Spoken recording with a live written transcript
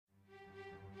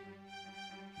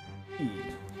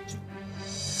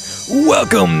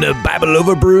Welcome to Bible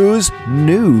Over Brews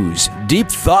News. Deep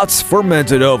thoughts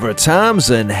fermented over times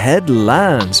and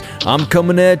headlines. I'm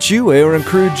coming at you, Aaron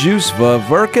Crew Juice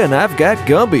Vaverka, and I've got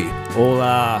Gumby.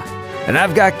 Hola. And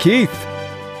I've got Keith.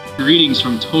 Greetings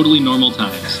from totally normal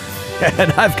times.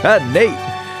 And I've got Nate.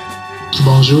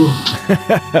 Bonjour.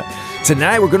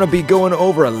 Tonight we're going to be going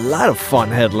over a lot of fun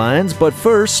headlines, but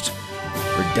first,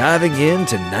 we're diving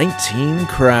into 19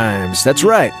 crimes. That's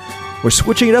right. We're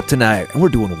switching it up tonight, and we're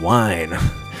doing wine.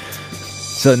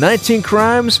 So 19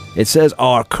 crimes, it says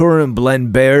our current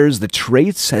blend bears the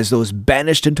traits as those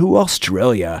banished into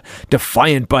Australia.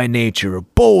 Defiant by nature,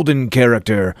 bold in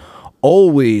character,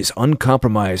 always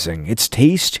uncompromising. Its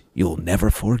taste you'll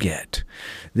never forget.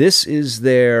 This is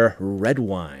their red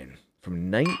wine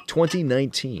from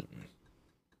 2019.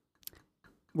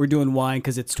 We're doing wine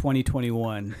because it's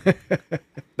 2021.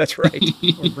 That's right.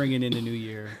 We're bringing in the new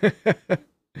year.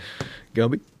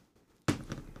 Gumby.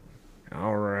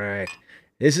 All right.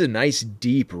 This is a nice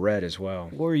deep red as well.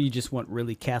 Or you just want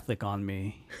really Catholic on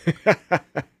me.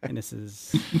 And this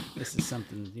is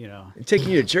something, you know. I'm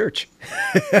taking you to church.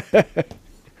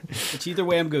 Which either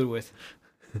way I'm good with.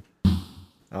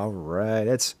 All right.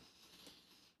 It's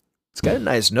got a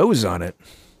nice nose on it.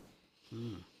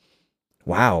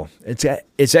 Wow.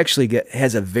 It's actually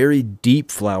has a very deep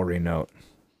flowery note.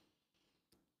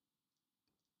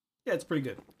 Yeah, it's pretty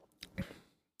good.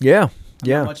 Yeah. I'm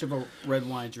not much of a red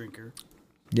wine drinker.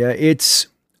 Yeah,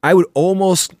 I would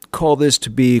almost call this to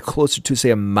be closer to,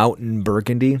 say, a mountain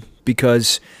Burgundy,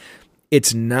 because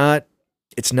it's not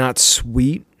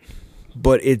sweet,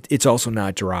 but it's also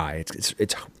not dry.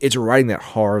 It's riding that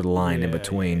hard line in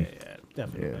between. Yeah,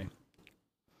 definitely.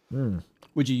 Yeah.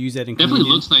 Would you use that in Definitely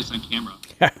communion? looks nice on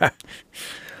camera.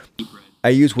 I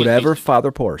use whatever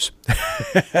Father pours.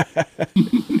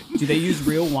 Do they use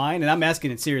real wine? And I'm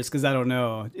asking it serious because I don't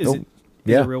know. Is it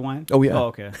real wine? Oh, yeah. Oh,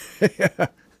 okay.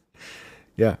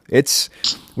 Yeah,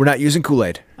 we're not using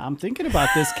Kool-Aid. I'm thinking about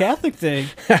this Catholic thing.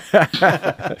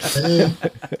 Hey,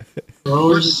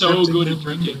 We're so good at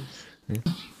drinking.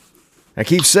 I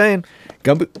keep saying,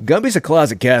 Gumby's a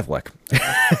closet Catholic.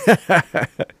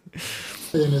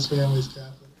 and his family's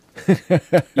Catholic.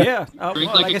 Yeah.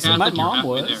 Drink Well, like like a I said, Catholic, my you're mom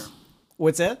halfway was. there.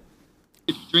 What's that?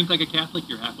 If you drink like a Catholic,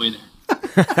 you're halfway there.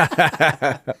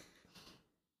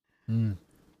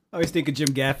 I always think of Jim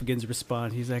Gaffigan's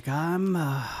response. He's like,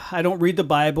 I don't read the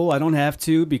Bible. I don't have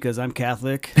to because I'm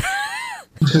Catholic.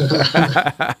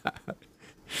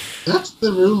 That's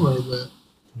the rumor, but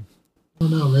I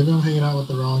don't know. Maybe I'm hanging out with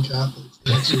the wrong Catholics.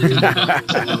 They actually read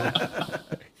the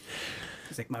Bible.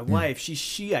 He's like, my wife, she's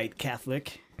Shiite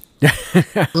Catholic.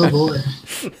 Oh boy.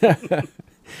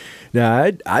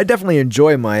 Yeah, I definitely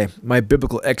enjoy my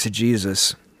biblical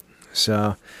exegesis.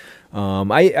 So,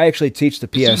 I actually teach the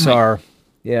PSR.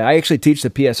 Yeah, I actually teach the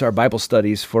PSR Bible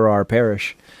studies for our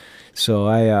parish. So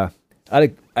I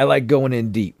like going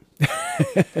in deep.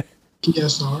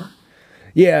 PSR?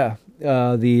 Yeah,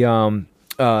 the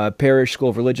Parish School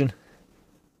of Religion.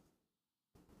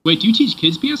 Wait, do you teach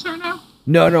kids PSR now?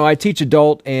 No, I teach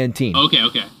adult and teen.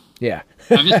 Okay. Yeah.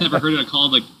 I've just never heard it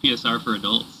called like PSR for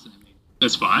adults. I mean,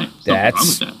 that's fine. There's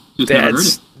nothing wrong with that. Just never heard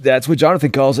it. That's what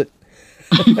Jonathan calls it.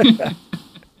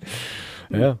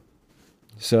 Yeah.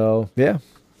 So, yeah.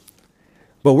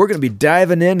 But we're going to be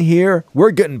diving in here.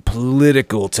 We're getting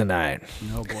political tonight.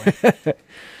 Oh, boy.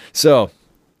 So,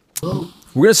 Oh,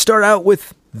 we're going to start out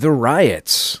with the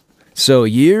riots. So,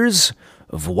 years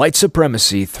of white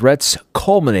supremacy threats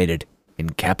culminated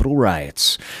in Capitol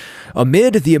riots.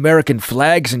 Amid the American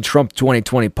flags and Trump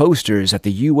 2020 posters at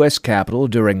the U.S. Capitol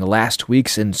during last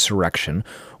week's insurrection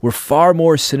were far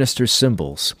more sinister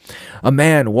symbols. A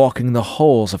man walking the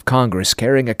halls of Congress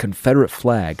carrying a Confederate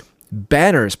flag,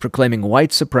 banners proclaiming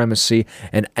white supremacy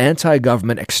and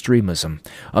anti-government extremism,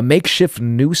 a makeshift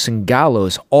noose and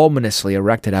gallows ominously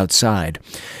erected outside.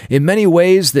 In many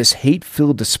ways, this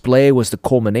hate-filled display was the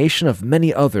culmination of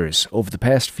many others over the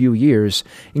past few years,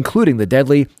 including the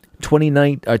deadly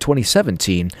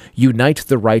 2017 Unite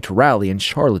the Right rally in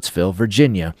Charlottesville,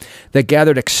 Virginia, that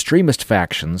gathered extremist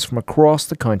factions from across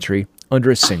the country under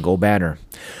a single banner.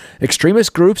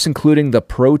 Extremist groups including the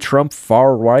pro-Trump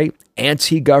far-right,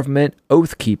 anti-government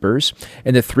Oath Keepers,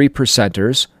 and the Three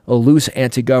Percenters, a loose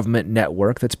anti-government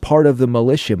network that's part of the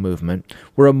militia movement,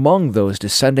 were among those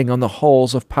descending on the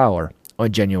halls of power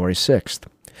on January 6th.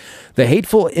 The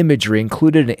hateful imagery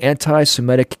included an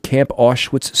anti-Semitic Camp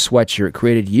Auschwitz sweatshirt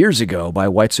created years ago by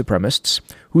white supremacists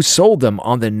who sold them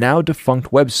on the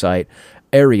now-defunct website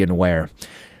Aryanwear,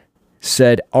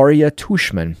 said Arya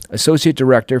Tushman, Associate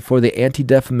Director for the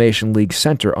Anti-Defamation League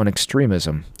Center on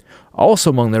Extremism. Also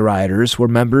among the rioters were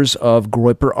members of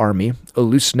Groyper Army, a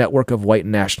loose network of white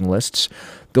nationalists,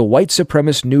 the white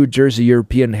supremacist New Jersey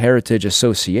European Heritage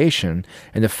Association,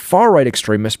 and the far-right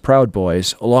extremist Proud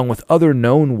Boys, along with other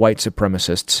known white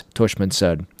supremacists, Tushman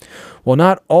said. While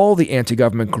not all the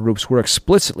anti-government groups were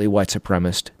explicitly white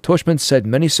supremacist, Tushman said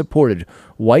many supported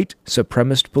white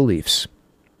supremacist beliefs.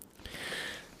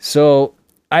 So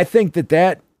I think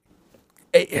that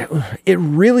it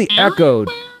really echoed.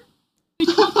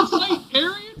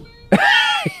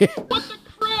 What the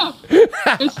crap?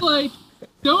 It's like,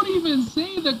 don't even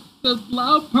say the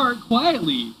loud part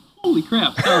quietly. Holy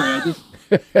crap! Sorry, I just.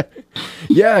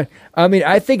 Yeah, I mean,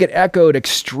 I think it echoed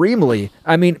extremely.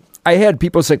 I mean, I had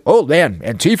people say, "Oh man,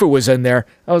 Antifa was in there."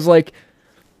 I was like,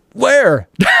 "Where?"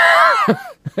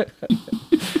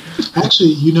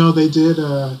 Actually, they did.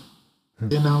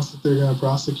 They announced that they're going to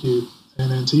prosecute an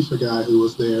Antifa guy who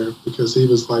was there because he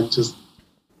was like just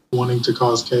wanting to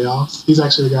cause chaos. He's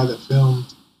actually the guy that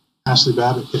filmed Ashley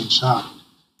Babbitt getting shot.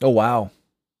 Oh wow!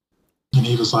 And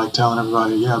he was like telling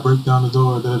everybody, "Yeah, break down the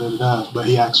door, da da da." But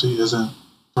he actually isn't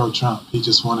pro-Trump. He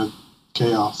just wanted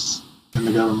chaos in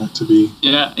the government to be.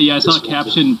 Yeah. I saw a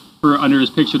caption for under his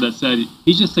picture that said,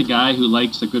 "He's just a guy who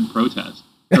likes a good protest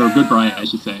or a good riot, I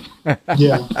should say."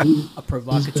 Yeah, A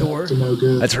provocateur. to no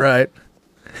good. That's right.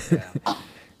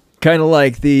 Kind of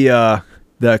like the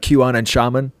QAnon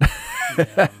shaman.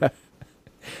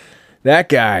 That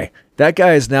guy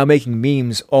is now making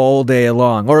memes all day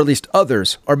long, or at least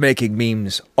others are making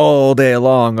memes all day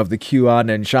long of the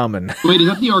QAnon shaman. Wait, is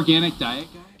that the organic diet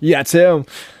guy? Yeah, it's him.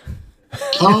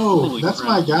 Oh, Holy that's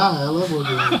crap. my guy. I love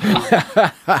organic.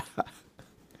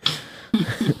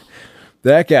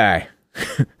 That guy.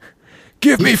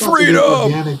 Give me He's about to get freedom.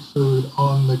 Organic food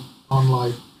on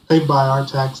like paid by our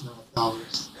tax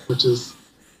dollars, which is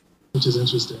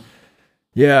interesting.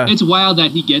 Yeah. It's wild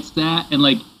that he gets that, and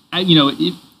like,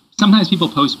 sometimes people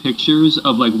post pictures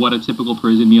of like what a typical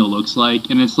prison meal looks like,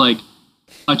 and it's like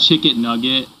a chicken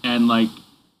nugget and like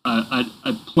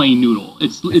a plain noodle.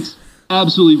 It's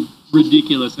absolutely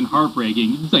ridiculous and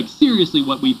heartbreaking. It's like seriously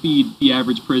what we feed the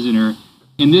average prisoner,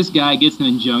 and this guy gets an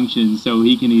injunction so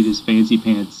he can eat his fancy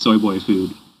pants soy boy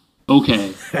food.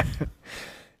 Okay.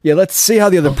 Yeah, let's see how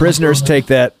the other prisoners take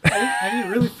that. How do you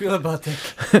really feel about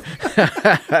that?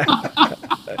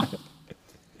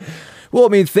 Well, I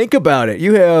mean, think about it.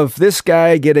 You have this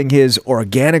guy getting his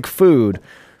organic food,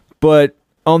 but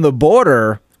on the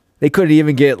border, they couldn't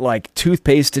even get like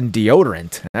toothpaste and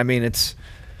deodorant. I mean, it's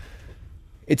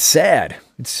sad.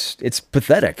 It's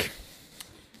pathetic.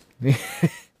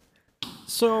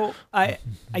 So I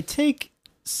take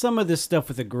some of this stuff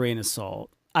with a grain of salt.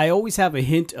 I always have a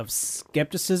hint of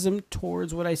skepticism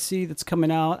towards what I see that's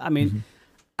coming out. I mean,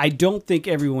 I don't think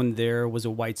everyone there was a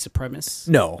white supremacist.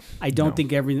 No. I don't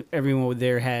think everyone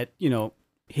there had,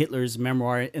 Hitler's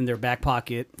memoir in their back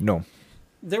pocket. No.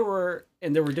 There were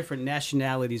different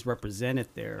nationalities represented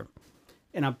there.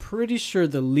 And I'm pretty sure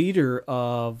the leader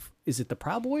of, is it the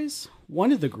Proud Boys?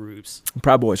 One of the groups.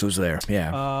 Proud Boys was there.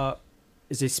 Yeah.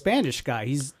 Is a Spanish guy.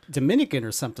 He's Dominican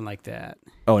or something like that.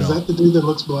 Oh, Is no. that the dude that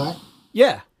looks black?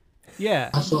 Yeah.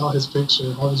 I saw his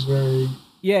picture. I was very.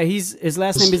 Yeah, his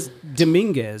last name is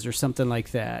Dominguez or something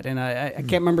like that. And I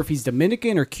can't remember if he's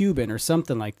Dominican or Cuban or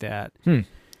something like that.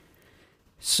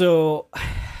 So,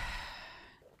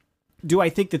 do I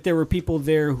think that there were people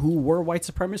there who were white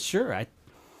supremacists? Sure.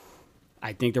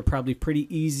 I think they're probably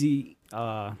pretty easy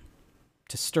to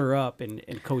stir up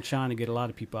and coach on and get a lot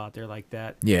of people out there like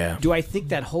that. Yeah. Do I think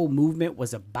that whole movement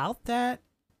was about that?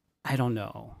 I don't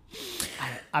know.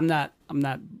 I'm not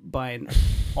buying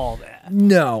all that.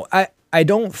 No, I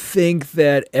don't think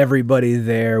that everybody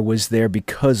there was there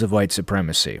because of white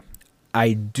supremacy.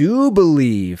 I do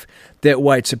believe that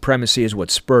white supremacy is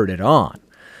what spurred it on.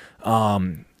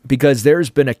 Because there's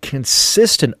been a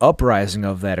consistent uprising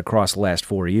of that across the last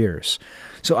 4 years.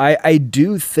 So I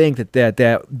do think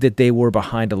that they were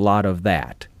behind a lot of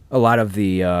that. A lot of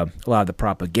the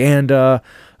propaganda,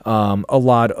 a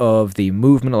lot of the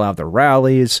movement, a lot of the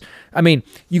rallies. I mean,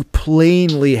 you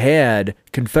plainly had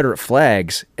Confederate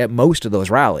flags at most of those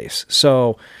rallies.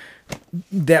 So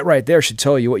that right there should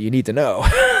tell you what you need to know.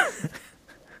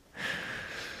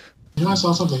 I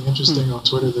saw something interesting on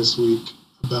Twitter this week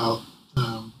about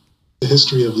the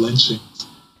history of lynchings.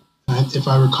 And if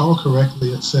I recall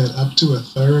correctly, it said up to a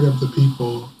third of the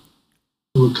people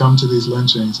who would come to these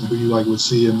lynchings and who you would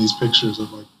see in these pictures of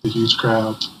the huge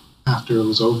crowds after it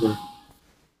was over,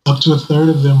 up to a third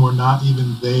of them were not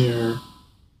even there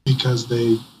because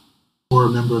they were a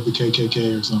member of the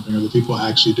KKK or something, or the people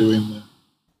actually doing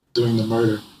the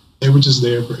murder. They were just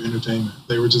there for entertainment.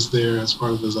 They were just there as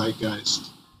part of the zeitgeist.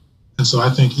 And so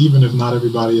I think even if not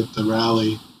everybody at the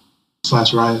rally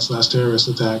 / riot / terrorist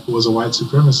attack was a white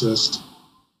supremacist,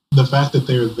 the fact that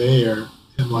they're there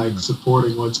and like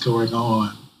supporting what's going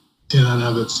on in and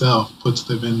of itself puts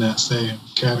them in that same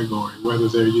category, whether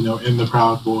they're, in the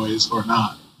Proud Boys or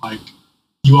not. Like,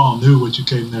 you all knew what you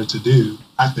came there to do,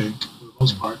 I think, for the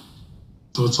most part.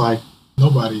 So it's like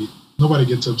nobody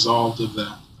gets absolved of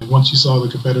that. Like, once you saw the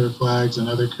Confederate flags and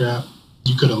other crap,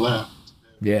 you could have left.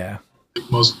 Yeah. Like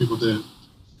most people did.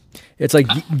 It's like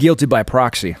guilty by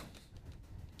proxy.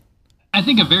 I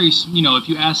think if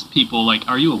you ask people, like,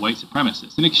 are you a white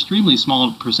supremacist? An extremely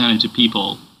small percentage of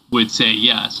people would say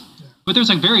yes. Yeah. But there's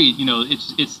like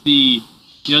it's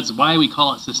why we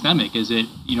call it systemic, is it,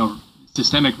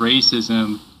 systemic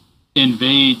racism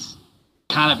invades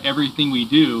kind of everything we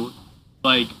do,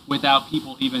 like, without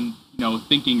people even,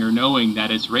 thinking or knowing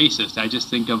that it's racist. I just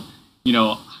think of,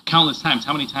 countless times,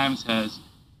 how many times has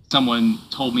someone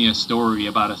told me a story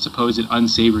about a supposed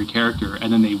unsavory character,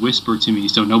 and then they whisper to me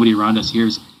so nobody around us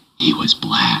hears, he was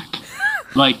black.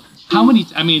 Like, how many,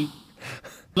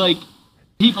 like,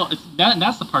 people,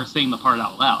 that's the part, saying the part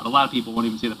out loud. A lot of people won't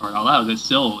even say the part out loud. It's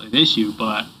still an issue,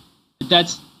 but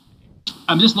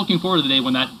I'm just looking forward to the day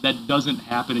when that doesn't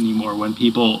happen anymore, when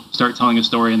people start telling a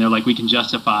story and they're like, we can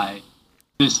justify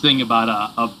this thing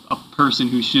about a person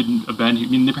who shouldn't have been here.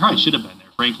 They probably should have been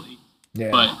there, frankly. Yeah.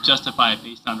 But justify it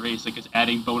based on race, like it's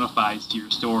adding bona fides to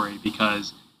your story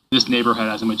because this neighborhood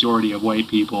has a majority of white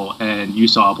people and you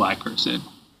saw a black person.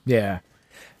 Yeah.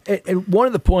 And one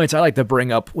of the points I like to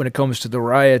bring up when it comes to the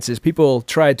riots is people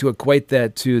try to equate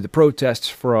that to the protests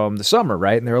from the summer,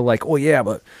 right? And they're like, oh, yeah,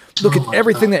 but look at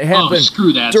everything that happened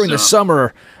during the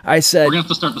summer. I said... We're going to have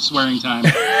to start the swearing time.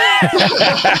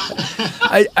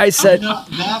 I said...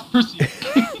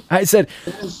 I said...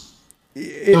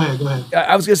 Go ahead.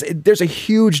 I was going to say, there's a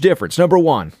huge difference. Number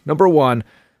one,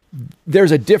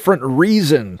 there's a different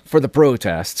reason for the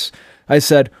protests. I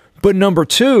said, but number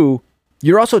two...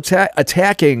 You're also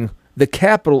attacking the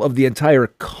capital of the entire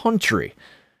country.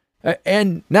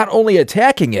 And not only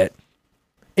attacking it,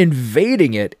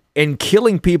 invading it and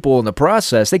killing people in the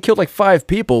process. They killed like 5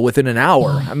 people within an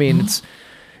hour. I mean,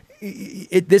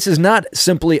 this is not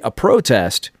simply a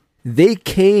protest. They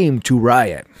came to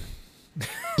riot.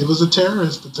 It was a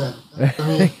terrorist attack. I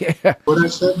mean, yeah. When I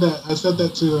said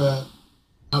that to,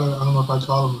 I don't know if I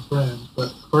call him a friend,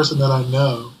 but a person that I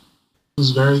know,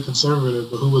 who's very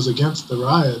conservative, but who was against the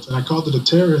riots. And I called it a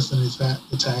terrorist attack.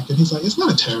 And he's like, it's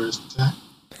not a terrorist attack.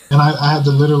 And I had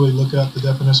to literally look up the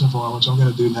definition for it, which I'm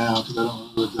going to do now because I don't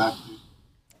remember exactly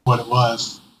what it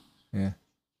was. Yeah.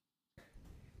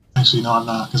 Actually, no, I'm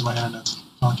not because my internet's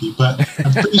funky. But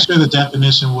I'm pretty sure the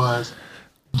definition was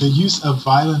the use of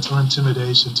violence or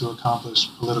intimidation to accomplish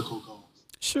political goals.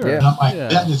 Sure. Yeah. And I'm like,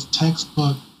 that is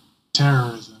textbook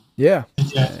terrorism. Yeah.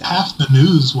 And yet half the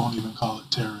news won't even call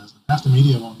it terrorism. Half the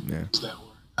media won't even use that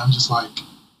word. I'm just like,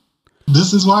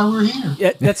 this is why we're here.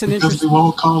 Yeah, that's an because they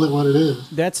won't call it what it is.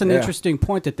 That's an interesting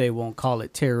point that they won't call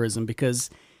it terrorism because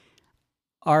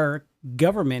our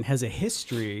government has a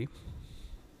history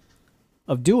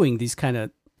of doing these kind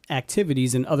of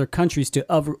activities in other countries to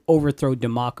overthrow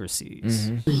democracies.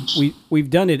 Mm-hmm. We've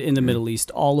done it in the Middle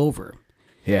East all over.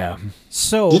 Yeah.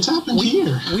 So it's happened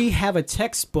here. We have a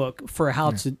textbook for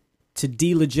how to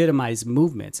delegitimize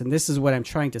movements. And this is what I'm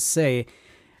trying to say.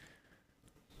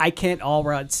 I can't all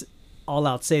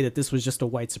out say that this was just a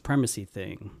white supremacy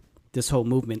thing, this whole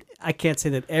movement. I can't say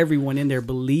that everyone in there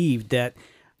believed that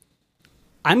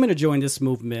I'm going to join this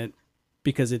movement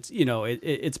because it's,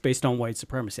 it's based on white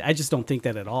supremacy. I just don't think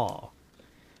that at all.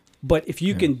 But if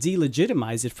you can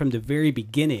delegitimize it from the very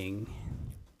beginning,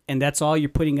 and that's all you're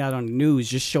putting out on the news,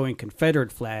 just showing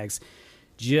Confederate flags,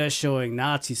 just showing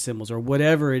Nazi symbols or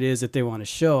whatever it is that they want to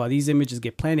show, these images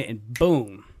get planted and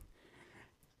boom,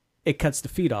 it cuts the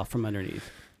feet off from underneath.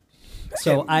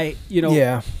 So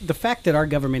the fact that our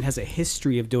government has a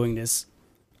history of doing this,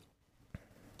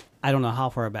 I don't know how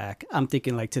far back. I'm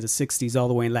thinking like to the 60s, all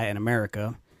the way in Latin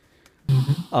America.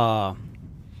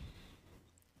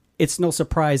 It's no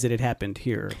surprise that it happened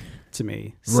here to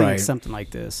me, seeing something like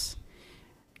this,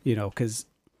 because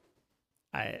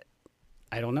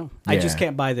I don't know. Yeah. I just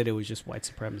can't buy that it was just white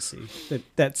supremacy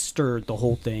that stirred the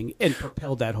whole thing and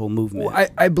propelled that whole movement. Well,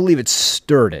 I believe it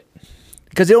stirred it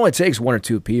because it only takes 1 or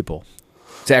 2 people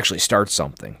to actually start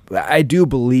something. I do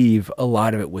believe a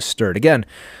lot of it was stirred. Again,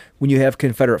 when you have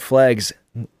Confederate flags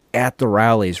at the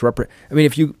rallies,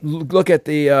 if you look at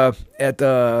the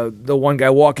one guy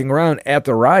walking around at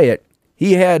the riot,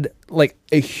 he had like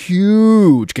a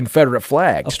huge Confederate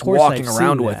flag just walking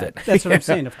around with it. That's what I'm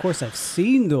saying. Of course, I've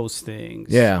seen those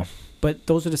things. Yeah. But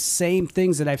those are the same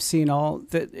things that I've seen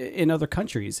in other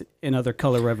countries, in other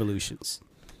color revolutions.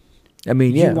 I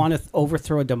mean, yeah. You want to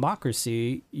overthrow a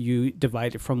democracy, you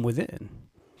divide it from within.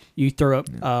 You throw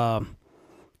up,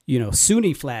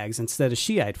 Sunni flags instead of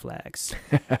Shiite flags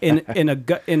in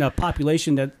a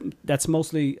population that's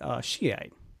mostly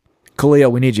Shiite.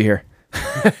 Khalil, we need you here.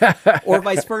 Or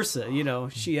vice versa,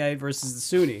 Shiite versus the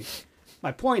Sunni.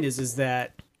 My point is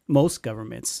that most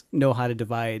governments know how to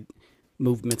divide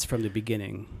movements from the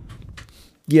beginning.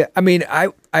 Yeah, I mean,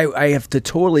 I have to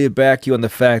totally back you on the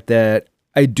fact that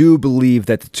I do believe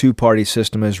that the two-party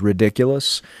system is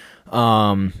ridiculous,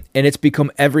 and it's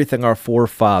become everything our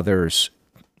forefathers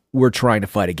were trying to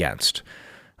fight against.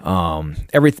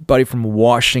 Everybody from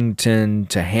Washington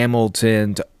to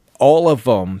Hamilton to all of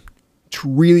them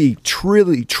truly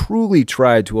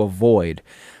tried to avoid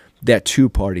that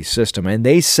two-party system, and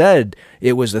they said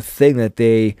it was the thing that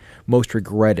they most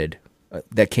regretted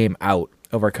that came out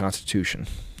of our Constitution.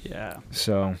 Yeah.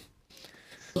 So,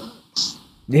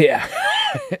 yeah,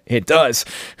 it does.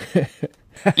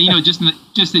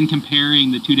 Just in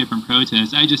comparing the two different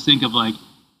protests, I just think of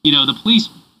the police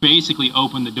basically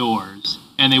opened the doors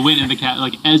and they went into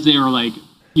the as they were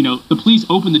the police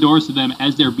opened the doors to them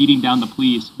as they're beating down the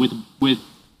police with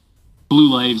Blue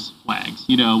Lives flags,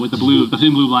 with the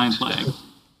Thin Blue Lions flag.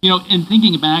 And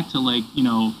thinking back to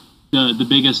the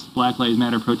biggest Black Lives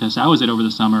Matter protest I was at over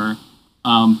the summer,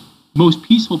 most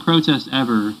peaceful protest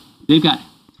ever. They've got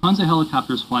tons of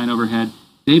helicopters flying overhead.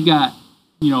 They've got,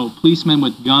 policemen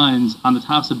with guns on the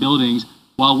tops of buildings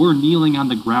while we're kneeling on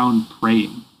the ground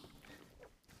praying.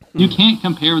 You can't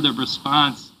compare the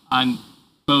response on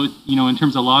both, in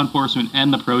terms of law enforcement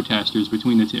and the protesters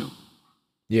between the two.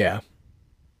 Yeah.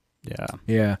 Yeah.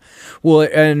 Yeah. Well,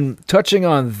 and touching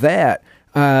on that,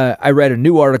 I read a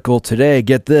new article today.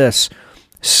 Get this.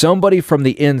 Somebody from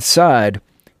the inside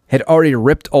had already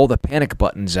ripped all the panic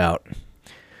buttons out.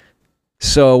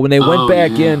 So when they went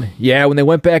back when they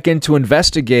went back in to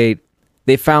investigate,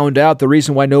 they found out the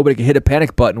reason why nobody could hit a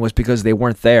panic button was because they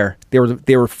weren't there.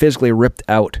 They were physically ripped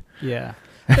out. Yeah.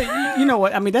 But you know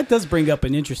what? I mean, that does bring up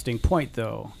an interesting point,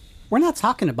 though. We're not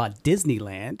talking about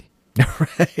Disneyland.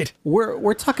 Right.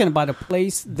 We're talking about a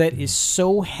place that is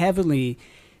so heavily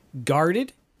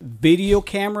guarded, video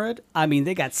cameraed. I mean,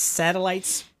 they got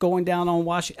satellites going down on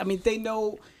Washington. I mean, they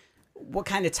know what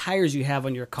kind of tires you have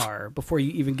on your car before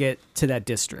you even get to that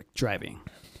district driving.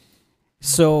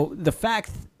 So the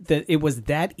fact that it was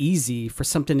that easy for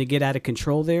something to get out of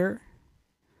control there,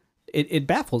 it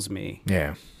baffles me.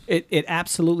 Yeah. It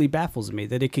absolutely baffles me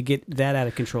that it could get that out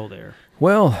of control there.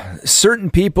 Well, certain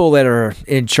people that are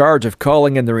in charge of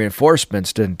calling in the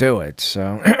reinforcements didn't do it,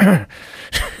 so...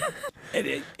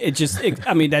 It's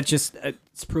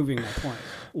proving my point.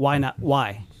 Why not?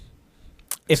 Why?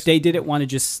 If they didn't want to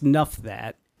just snuff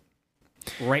that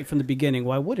right from the beginning,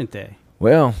 why wouldn't they?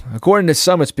 Well, according to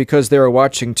some, it's because they were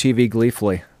watching TV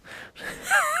gleefully.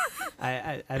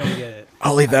 I don't get it.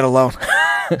 I'll leave that alone.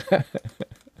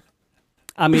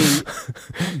 I mean,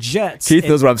 jets. Keith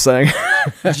knows what I'm saying.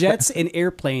 Jets and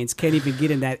airplanes can't even get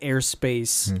in that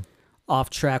airspace off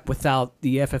track without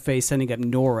the FFA sending up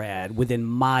NORAD within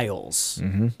miles,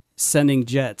 sending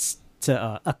jets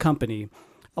to accompany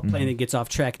a plane that gets off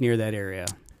track near that area.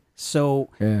 So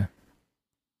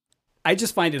I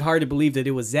just find it hard to believe that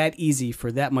it was that easy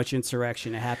for that much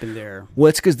insurrection to happen there. Well,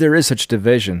 it's because there is such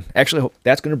division. Actually,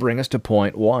 that's going to bring us to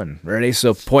point one. Ready?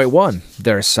 So point one,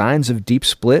 there are signs of deep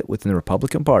split within the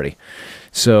Republican Party.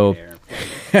 So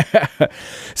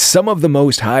some of the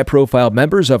most high-profile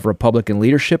members of Republican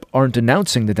leadership aren't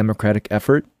denouncing the Democratic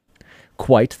effort.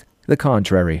 Quite the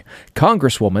contrary.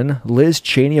 Congresswoman Liz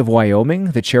Cheney of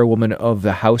Wyoming, the chairwoman of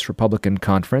the House Republican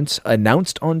Conference,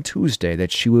 announced on Tuesday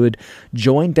that she would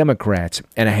join Democrats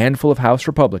and a handful of House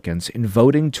Republicans in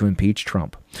voting to impeach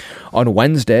Trump. On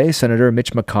Wednesday, Senator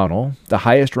Mitch McConnell, the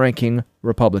highest-ranking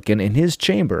Republican in his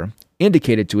chamber,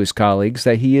 indicated to his colleagues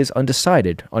that he is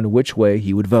undecided on which way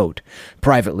he would vote.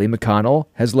 Privately, McConnell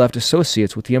has left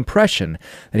associates with the impression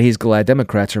that he's glad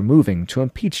Democrats are moving to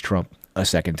impeach Trump a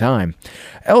second time.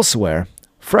 Elsewhere,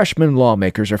 freshman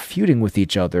lawmakers are feuding with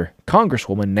each other.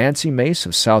 Congresswoman Nancy Mace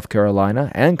of South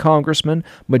Carolina and Congressman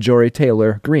Marjorie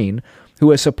Taylor Greene,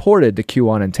 who has supported the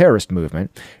QAnon and terrorist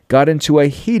movement, got into a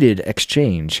heated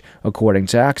exchange, according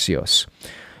to Axios.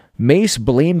 Mace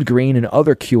blamed Greene and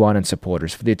other QAnon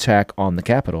supporters for the attack on the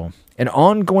Capitol. An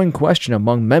ongoing question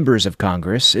among members of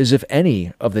Congress is if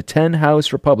any of the 10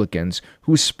 House Republicans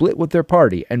who split with their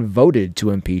party and voted to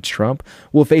impeach Trump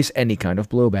will face any kind of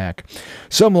blowback.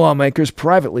 Some lawmakers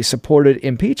privately supported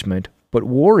impeachment, but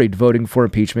worried voting for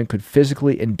impeachment could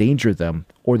physically endanger them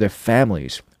or their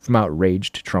families from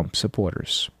outraged Trump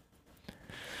supporters.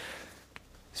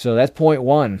 So that's point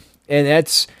one. And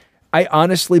I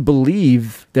honestly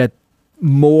believe that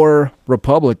more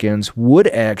Republicans would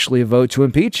actually vote to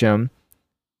impeach him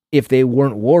if they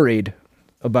weren't worried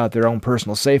about their own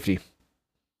personal safety.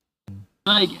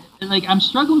 Like I'm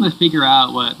struggling to figure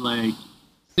out what,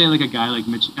 say a guy like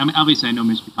Mitch. I mean, obviously I know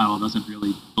Mitch McConnell doesn't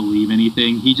really believe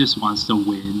anything. He just wants to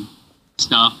win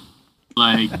stuff.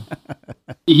 Like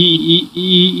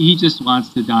he just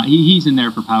wants to die. He's in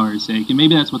there for power's sake, and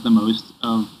maybe that's what the most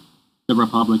of the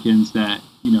Republicans that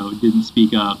didn't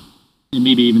speak up, and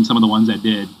maybe even some of the ones that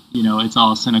did. It's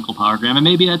all a cynical power grab, and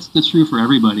maybe that's true for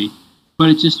everybody. But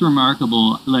it's just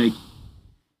remarkable. Like,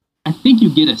 I think you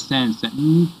get a sense that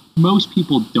most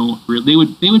people don't really.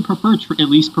 They would prefer at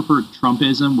least prefer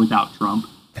Trumpism without Trump.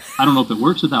 I don't know if it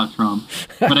works without Trump,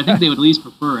 but I think they would at least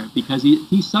prefer it because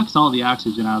he sucks all the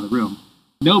oxygen out of the room.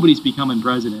 Nobody's becoming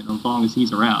president as long as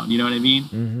he's around. You know what I mean?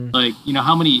 Mm-hmm. Like,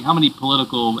 how many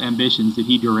political ambitions did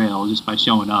he derail just by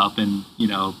showing up and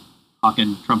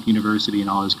talking Trump University and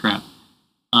all this crap?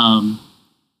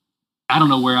 I don't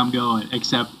know where I'm going,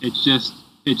 except it's just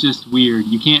weird.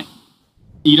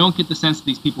 You don't get the sense that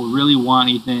these people really want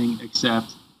anything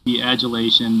except the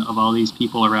adulation of all these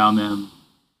people around them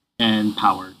and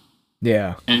power.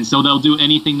 Yeah. And so they'll do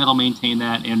anything that'll maintain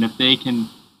that. And if they can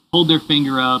hold their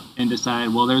finger up and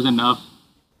decide, well, there's enough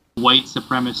white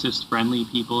supremacist friendly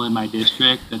people in my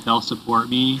district that they'll support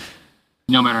me,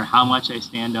 no matter how much I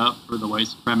stand up for the white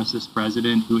supremacist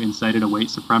president who incited a white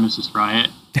supremacist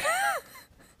riot.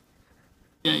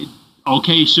 Yeah,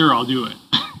 okay, sure, I'll do it.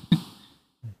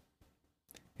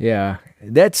 Yeah,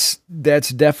 that's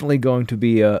definitely going to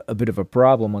be a bit of a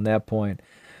problem on that point.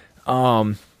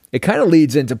 It kind of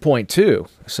leads into point two,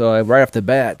 so right off the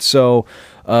bat,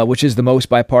 which is the most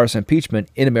bipartisan impeachment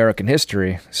in American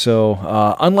history. So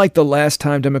unlike the last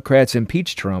time Democrats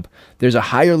impeached Trump, there's a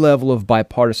higher level of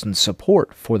bipartisan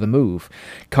support for the move.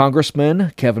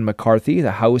 Congressman Kevin McCarthy,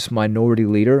 the House Minority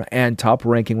Leader and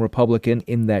top-ranking Republican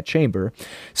in that chamber,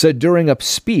 said during a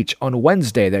speech on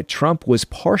Wednesday that Trump was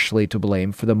partially to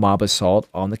blame for the mob assault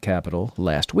on the Capitol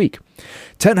last week.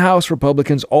 10 House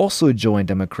Republicans also joined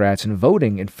Democrats in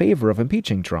voting in favor of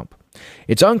impeaching Trump.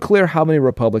 It's unclear how many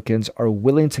Republicans are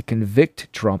willing to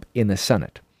convict Trump in the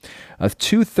Senate. A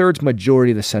two-thirds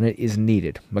majority of the Senate is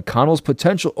needed. McConnell's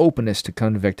potential openness to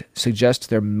convict suggests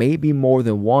there may be more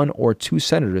than one or two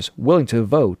senators willing to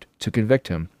vote to convict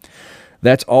him.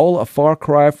 That's all a far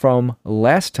cry from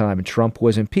last time Trump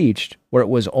was impeached, where it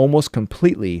was almost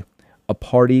completely a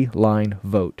party line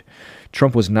vote.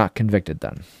 Trump was not convicted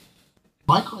then.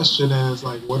 My question is,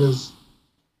 I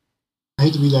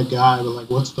hate to be that guy, but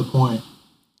what's the point?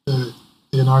 The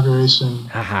inauguration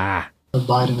of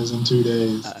Biden is in 2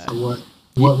 days. So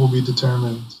what will be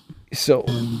determined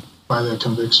by their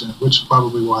conviction, which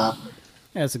probably will happen?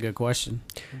 Yeah, that's a good question.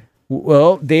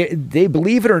 Well, they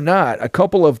believe it or not, a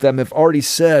couple of them have already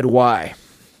said why.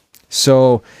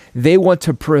 So they want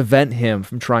to prevent him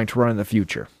from trying to run in the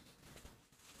future.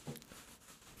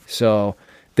 So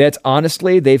that's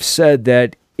honestly, they've said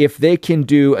that if they can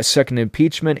do a second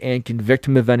impeachment and convict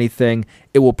him of anything,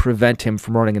 it will prevent him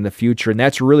from running in the future. And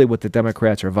that's really what the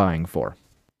Democrats are vying for.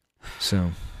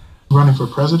 So, running for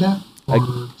president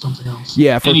or something else?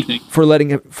 Yeah, for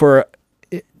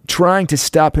trying to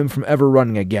stop him from ever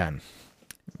running again.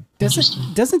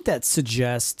 Doesn't that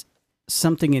suggest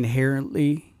something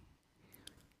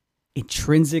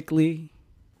intrinsically,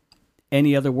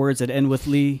 any other words that end with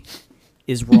Lee,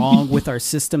 is wrong with our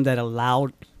system that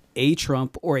allowed a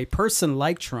Trump or a person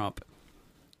like Trump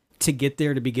to get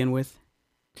there to begin with?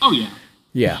 Oh yeah.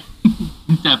 Yeah.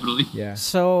 Definitely. Yeah.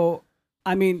 So,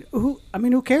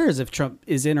 who cares if Trump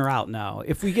is in or out now?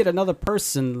 If we get another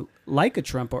person like a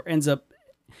Trump or ends up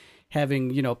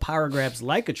having, power grabs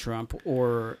like a Trump,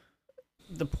 or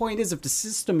the point is if the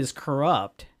system is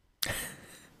corrupt,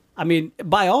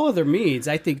 by all other means,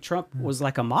 I think Trump was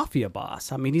like a mafia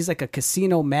boss. He's like a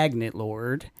casino magnate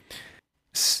lord.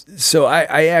 So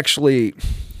I actually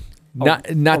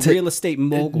real estate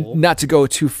mogul. Not to go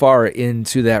too far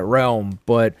into that realm,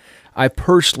 but I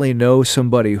personally know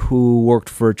somebody who worked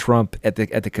for Trump at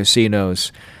the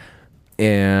casinos,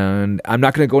 and I'm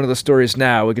not going to go into the stories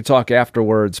now. We could talk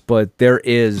afterwards, but there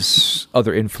is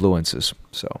other influences.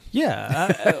 So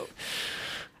yeah,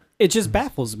 it just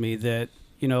baffles me that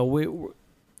there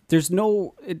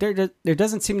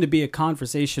doesn't seem to be a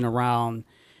conversation around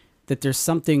that there's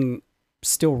something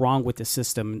still wrong with the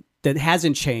system that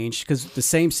hasn't changed, because the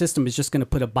same system is just going to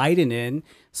put a Biden in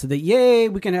so that, yay,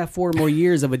 we can have 4 more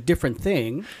years of a different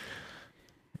thing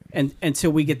and until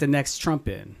we get the next Trump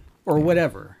in or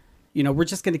whatever. we're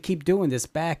just going to keep doing this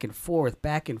back and forth,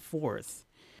 back and forth.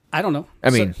 I don't know. I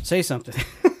mean, say something.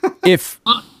 if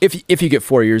you get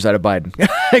 4 years out of Biden,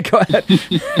 go ahead.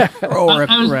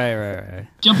 Right.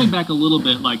 Jumping back a little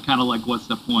bit, like kind of like what's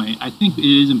the point? I think it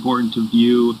is important to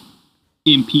view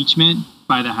impeachment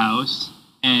by the House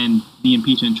and the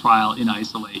impeachment trial in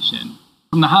isolation.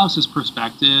 From the House's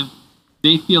perspective,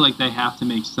 they feel like they have to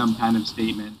make some kind of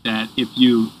statement that if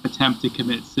you attempt to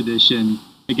commit sedition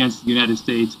against the United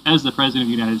States as the President of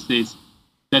the United States,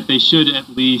 that they should at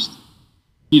least,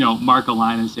 mark a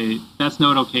line and say, that's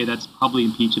not okay, that's probably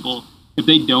impeachable. If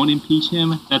they don't impeach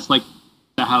him, that's like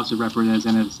the House of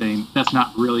Representatives saying, that's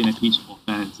not really an impeachable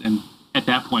offense. And at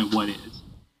that point, what is?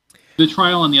 The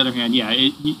trial, on the other hand,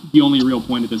 the only real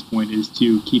point at this point is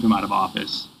to keep him out of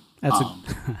office.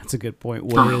 That's a good point.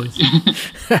 What is?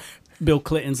 Bill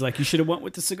Clinton's like, you should have went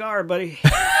with the cigar, buddy.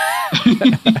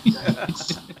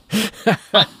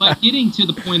 but getting to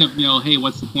the point of, hey,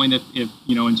 what's the point if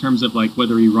in terms of like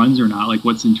whether he runs or not, like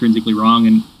what's intrinsically wrong?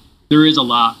 And there is a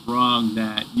lot wrong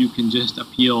that you can just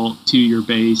appeal to your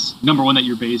base. Number one, that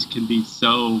your base can be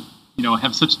so,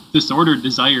 have such disordered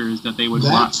desires that they would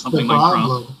want something like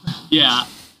Trump. Yeah.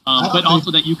 But also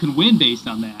that you can win based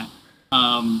on that.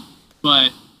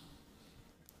 But,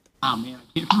 oh man,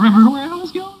 I can't remember where I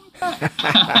was going.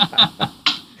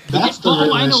 That's the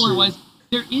real I know issue. where it was.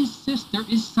 There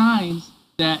is signs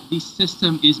that the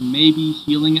system is maybe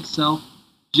healing itself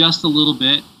just a little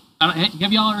bit.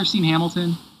 Have y'all ever seen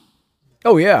Hamilton?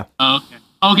 Oh yeah.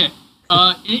 Okay.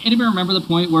 Anybody remember the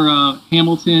point where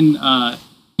Hamilton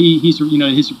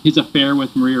his affair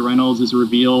with Maria Reynolds is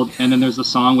revealed, and then there's a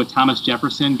song with Thomas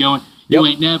Jefferson going, "You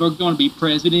ain't never gonna be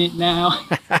president now."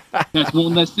 That's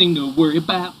one less thing to worry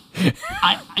about.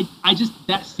 I just,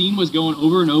 that scene was going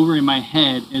over and over in my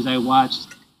head as I watched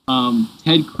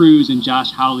Ted Cruz and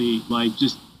Josh Hawley like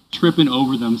just tripping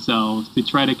over themselves to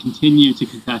try to continue to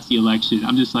contest the election.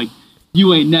 I'm just like,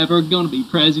 you ain't never gonna be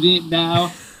president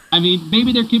now. I mean,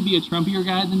 maybe there could be a Trumpier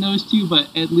guy than those two, but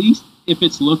at least if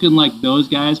it's looking like those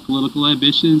guys' political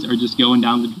ambitions are just going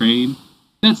down the drain,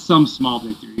 that's some small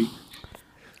victory.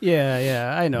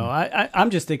 Yeah, I know. I'm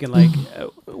just thinking like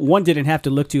one didn't have to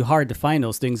look too hard to find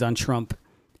those things on Trump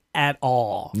at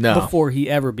all before he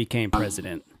ever became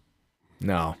president.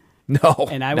 No.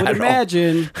 And I would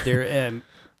imagine there,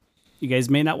 you guys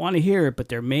may not want to hear it, but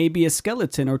there may be a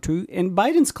skeleton or two in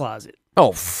Biden's closet.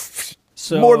 Oh,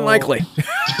 so more than likely.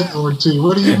 Or two.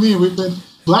 What do you mean?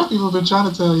 Black people have been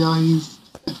trying to tell y'all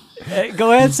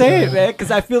Go ahead and say it, man, because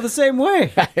I feel the same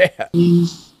way.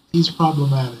 he's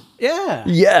problematic. Yeah.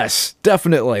 Yes,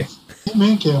 definitely. Him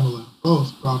and Kamala,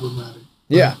 both problematic.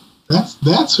 Yeah.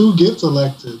 That's who gets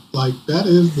elected. Like, that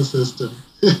is the system.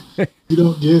 You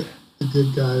don't get the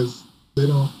good guys. They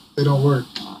don't work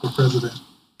for president.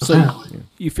 So apparently.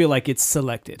 you feel like it's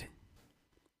selected.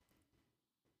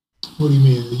 What do you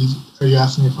mean? Are you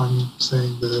asking if I'm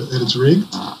saying that it's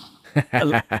rigged?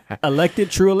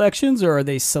 Elected true elections, or are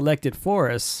they selected for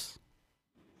us?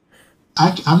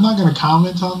 I'm not going to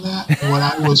comment on that. What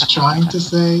I was trying to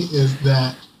say is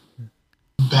that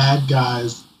bad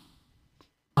guys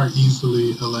are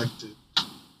easily elected.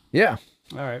 Yeah.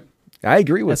 All right. I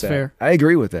agree with That's that. fair. I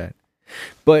agree with that.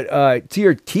 But to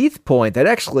your teeth point, that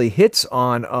actually hits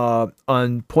on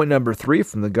point number 3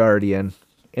 from The Guardian,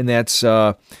 and that's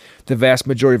the vast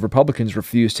majority of Republicans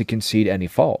refuse to concede any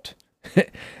fault.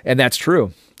 And that's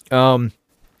true.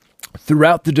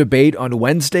 Throughout the debate on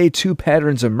Wednesday, 2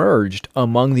 patterns emerged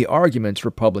among the arguments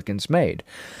Republicans made.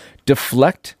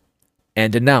 Deflect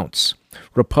and denounce.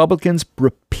 Republicans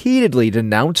repeatedly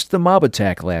denounced the mob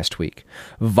attack last week.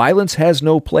 Violence has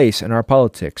no place in our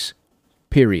politics.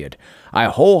 Period. I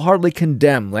wholeheartedly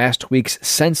condemn last week's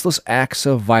senseless acts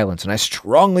of violence, and I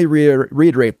strongly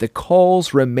reiterate the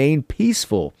calls remain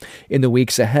peaceful in the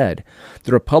weeks ahead.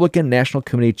 The Republican National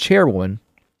Committee chairwoman,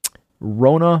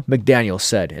 Ronna McDaniel,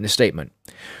 said in a statement.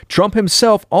 Trump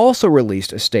himself also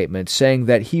released a statement saying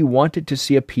that he wanted to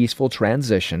see a peaceful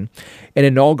transition and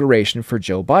inauguration for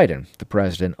Joe Biden, the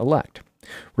president-elect.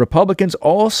 Republicans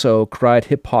also cried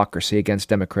hypocrisy against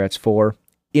Democrats for,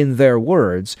 in their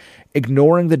words,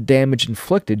 ignoring the damage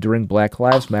inflicted during Black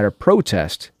Lives Matter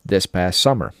protest this past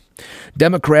summer.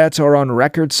 Democrats are on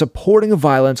record supporting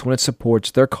violence when it supports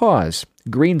their cause,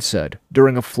 Green said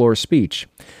during a floor speech.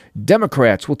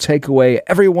 Democrats will take away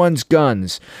everyone's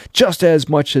guns just as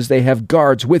much as they have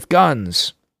guards with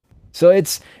guns. So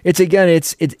it's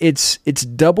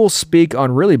double speak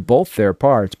on really both their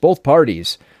parts. Both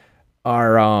parties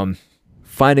are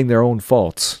finding their own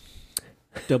faults.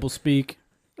 Double speak,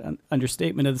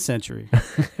 understatement of the century.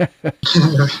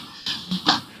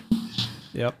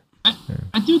 Yep.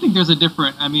 I do think there's a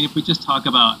different. I mean, if we just talk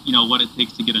about what it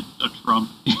takes to get a Trump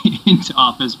into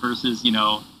office versus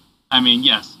I mean,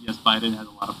 yes, Biden has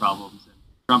a lot of problems and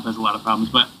Trump has a lot of problems,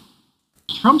 but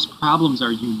Trump's problems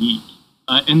are unique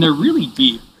and they're really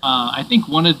deep. I think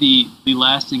one of the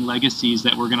lasting legacies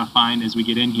that we're going to find as we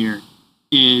get in here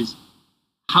is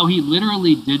how he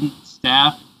literally didn't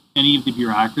staff any of the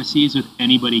bureaucracies with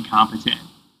anybody competent.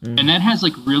 And that has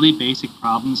like really basic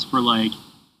problems for like,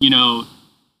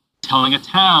 telling a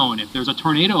town if there's a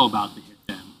tornado about to hit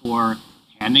them, or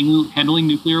handling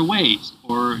nuclear waste,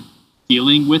 or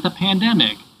dealing with a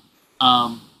pandemic.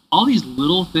 All these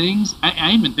little things.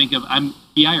 I even think of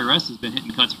the IRS has been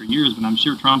hitting cuts for years, but I'm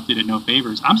sure Trump did it no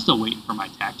favors. I'm still waiting for my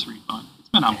tax refund. It's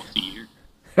been almost a year.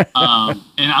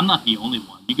 And I'm not the only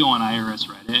one. You go on IRS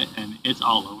Reddit and it's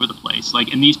all over the place.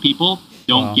 Like, and these people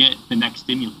don't get the next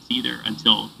stimulus either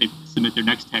until they submit their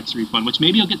next tax refund, which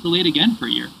maybe will get delayed again for a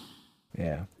year.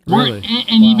 Yeah. Really?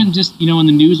 And even just, in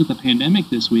the news with the pandemic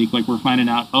this week, like we're finding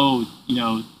out,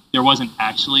 there wasn't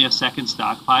actually a second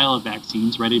stockpile of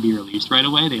vaccines ready to be released right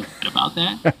away. They lied about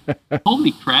that.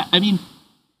 Holy crap. I mean,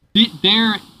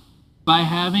 they're, by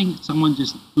having someone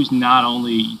just who's not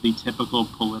only the typical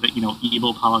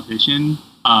evil politician,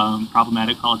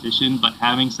 problematic politician, but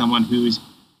having someone who's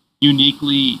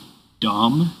uniquely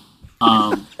dumb,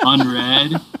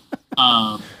 unread,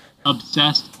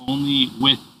 obsessed only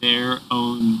with their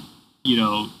own,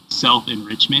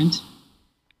 self-enrichment,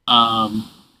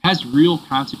 has real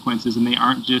consequences, and they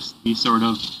aren't just the sort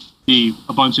of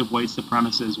a bunch of white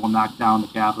supremacists will knock down the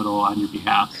Capitol on your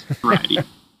behalf variety.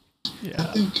 Yeah. I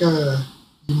think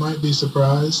you might be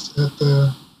surprised at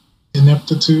the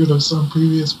ineptitude of some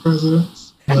previous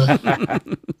presidents, but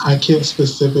I can't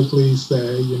specifically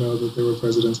say, that there were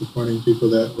presidents appointing people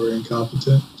that were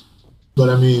incompetent. But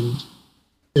I mean,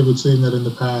 it would seem that in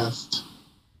the past,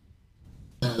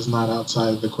 that is not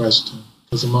outside the question.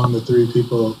 Because among the three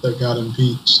people that got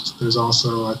impeached, there's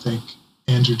also, I think,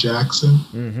 Andrew Jackson.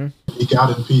 Mm-hmm. He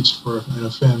got impeached for an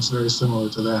offense very similar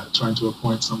to that, trying to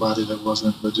appoint somebody that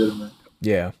wasn't legitimate.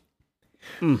 Yeah.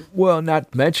 Well,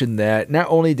 not to mention that, not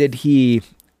only did he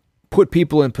put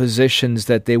people in positions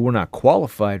that they were not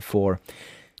qualified for,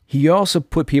 he also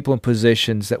put people in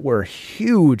positions that were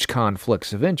huge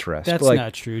conflicts of interest. That's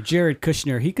not true. Jared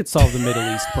Kushner, he could solve the Middle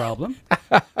East problem.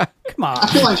 Come on. I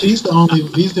feel like he's the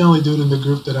only dude in the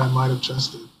group that I might have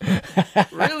trusted.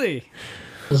 Really?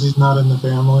 Because he's not in the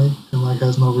family and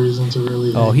has no reason to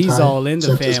really. Oh, he's all in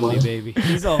the family, baby.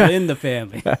 He's all in the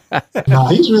family. No,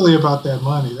 he's really about that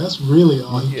money. That's really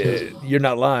all he cares about. You're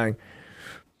not lying.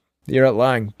 You're not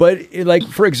lying. But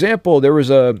for example, there was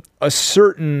a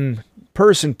certain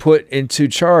person put into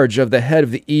charge of the head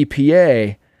of the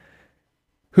EPA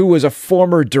who was a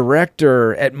former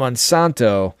director at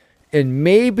Monsanto, and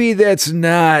maybe that's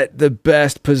not the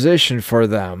best position for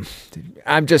them.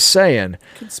 I'm just saying.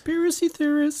 Conspiracy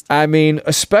theorist. I mean,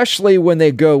 especially when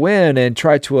they go in and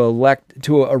try to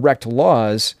erect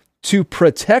laws to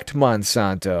protect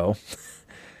Monsanto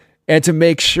and to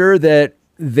make sure that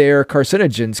their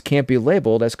carcinogens can't be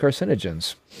labeled as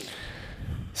carcinogens.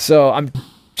 So I'm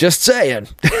just saying.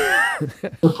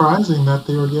 Surprising that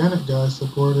the organic guy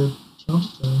supported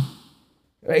Trump's thing.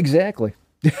 Exactly.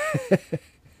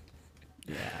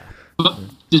 But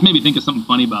just made me think of something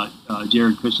funny about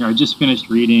Jared Kushner. I just finished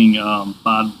reading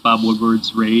Bob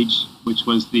Woodward's Rage, which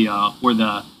was where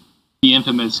the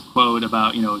infamous quote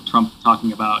about Trump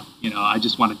talking about I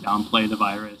just want to downplay the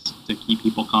virus to keep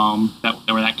people calm.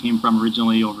 Where that came from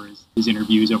originally over his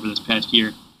interviews over this past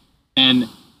year, and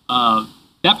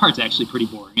that part's actually pretty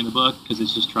boring in the book because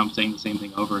it's just Trump saying the same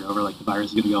thing over and over, like the virus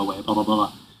is going to go away, blah, blah,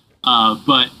 blah, blah.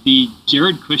 But the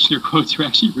Jared Kushner quotes are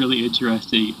actually really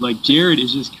interesting. Like, Jared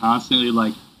is just constantly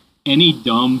like, any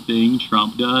dumb thing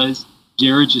Trump does,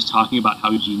 Jared's just talking about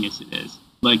how genius it is.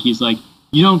 Like, he's like,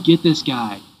 you don't get this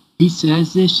guy. He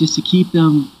says this just to keep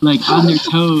them, on their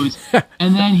toes.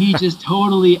 And then he just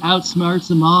totally outsmarts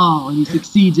them all, and he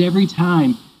succeeds every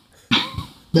time.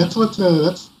 That's what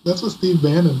Steve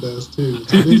Bannon does too.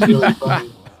 So it's really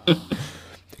funny.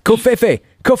 Covfefe.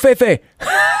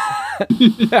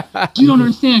 You don't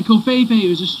understand. Covfefe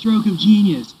was a stroke of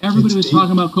genius. Everybody was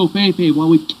talking about Covfefe while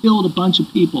we killed a bunch of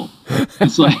people.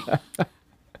 It's like,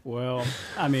 well,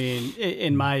 I mean,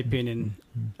 in my opinion,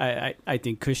 I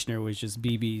think Kushner was just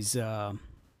BB's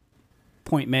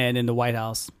point man in the White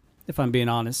House. If I'm being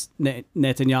honest,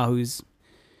 Netanyahu's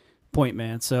point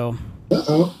man. So.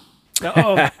 Uh-oh.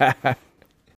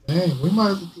 Hey,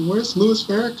 where's Louis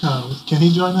Farrakhan? Can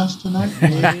he join us tonight?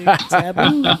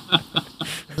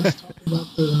 Let's talk about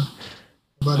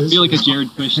I feel like a Jared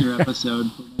Kushner episode.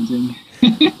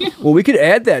 Well, we could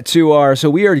add that to our. So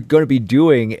we are going to be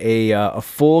doing a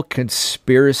full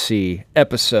conspiracy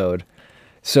episode.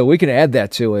 So we can add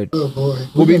that to it. Oh boy,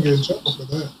 we're gonna get in trouble for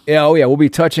that. Yeah, oh yeah, we'll be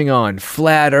touching on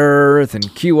flat Earth and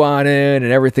QAnon and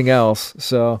everything else.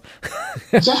 So,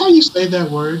 Is that how you say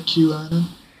that word, QAnon?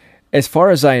 as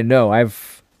far as I know,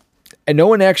 and no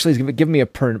one actually has given me a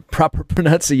proper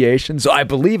pronunciation. So I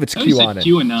believe it's I always say QAnon.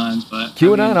 QAnon, but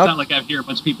QAnon? I mean, it's not like I hear a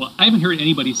bunch of people. I haven't heard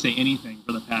anybody say anything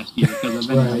for the past year because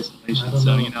I've been in Right. isolation. I don't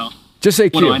So know. Just say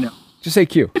Q. What do I know? Just say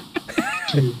Q.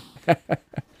 Q.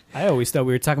 I always thought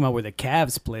we were talking about where the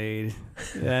Cavs played.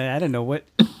 I don't know what.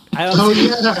 I don't, Oh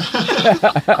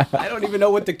yeah. I don't even know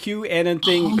what the QAnon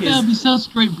thing Oh, that'd is. be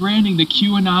such great branding. The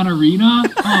QAnon Arena.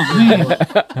 Oh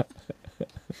man.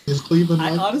 Is Cleveland I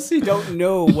like? honestly don't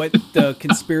know what the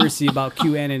conspiracy about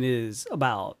QAnon is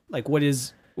about. Like, what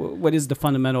is the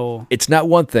fundamental? It's not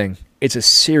one thing. It's a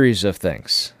series of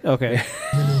things. Okay,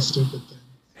 Many stupid things.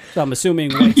 so I'm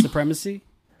assuming white supremacy.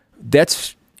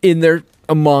 That's in there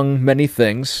among many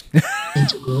things.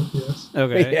 Integral, yes.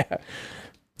 Okay,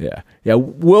 Yeah.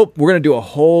 We're gonna do a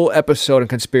whole episode on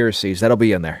conspiracies. That'll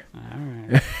be in there. all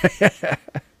right.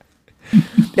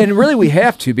 And really, we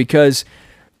have to because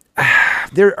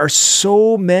there are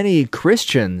so many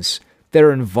Christians that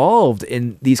are involved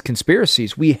in these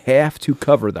conspiracies. We have to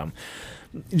cover them.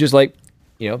 Just like,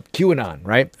 QAnon,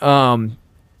 right?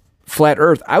 Flat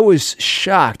Earth. I was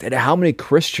shocked at how many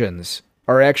Christians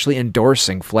are actually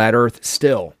endorsing Flat Earth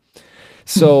still.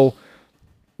 So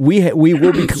we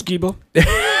will be Skibo.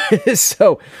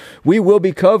 so we will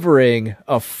be covering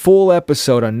a full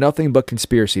episode on nothing but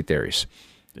conspiracy theories.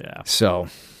 Yeah. So,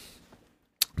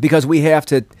 because we have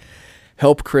to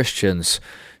help Christians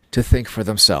to think for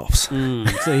themselves.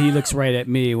 So he looks right at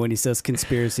me when he says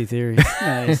conspiracy theory.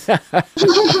 Nice.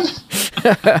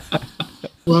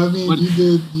 Well, I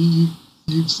mean,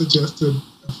 you suggested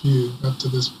a few up to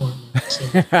this point, man,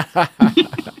 so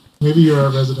maybe you're our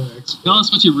resident expert. Tell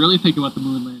us what you really think about the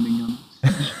moon landing, young.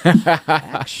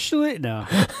 Actually, no.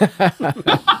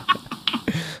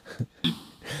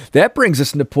 That brings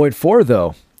us into point 4,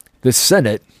 though. The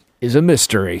Senate is a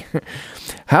mystery.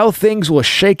 How things will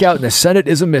shake out in the Senate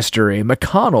is a mystery.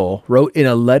 McConnell wrote in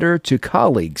a letter to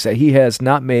colleagues that he has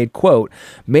not made, quote,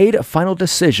 made a final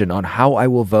decision on how I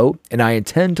will vote, and I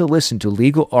intend to listen to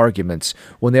legal arguments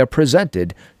when they are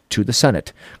presented to the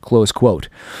Senate, close quote.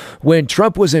 When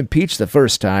Trump was impeached the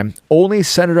first time, only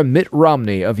Senator Mitt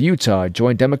Romney of Utah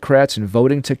joined Democrats in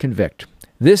voting to convict.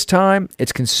 This time,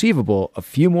 it's conceivable a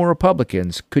few more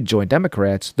Republicans could join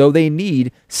Democrats, though they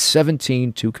need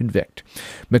 17 to convict.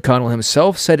 McConnell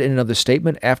himself said in another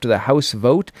statement after the House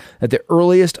vote that the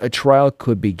earliest a trial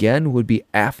could begin would be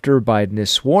after Biden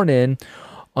is sworn in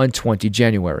on 20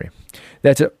 January.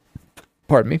 That's at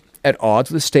odds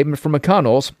with a statement from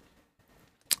McConnell's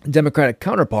Democratic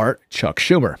counterpart, Chuck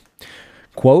Schumer.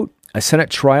 Quote, a Senate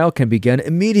trial can begin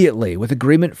immediately with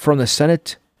agreement from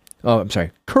the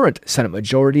current Senate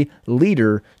Majority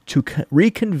Leader to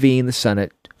reconvene the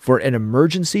Senate for an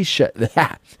emergency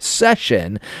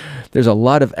session. There's a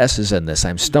lot of S's in this.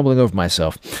 I'm stumbling over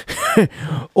myself.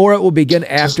 Or it will begin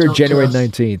after January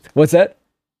 19th. What's that?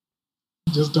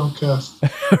 Just don't cuss.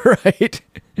 Right.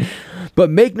 But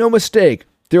make no mistake,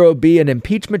 there will be an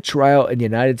impeachment trial in the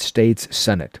United States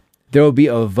Senate. There will be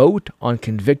a vote on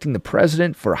convicting the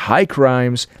president for high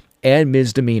crimes and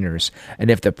misdemeanors. And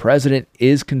if the president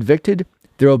is convicted,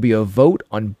 there will be a vote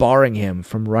on barring him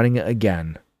from running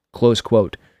again. Close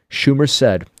quote. Schumer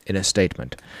said in a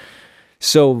statement.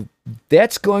 So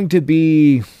that's going to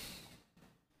be,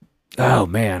 oh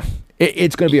man,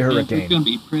 it's going to be a hurricane. It's going to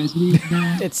be president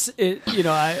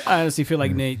now. I honestly feel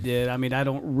like Nate did. I mean, I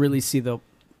don't really see the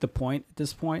point at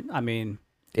this point. I mean,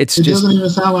 It doesn't even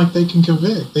sound like they can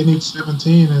convict. They need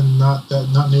 17, and not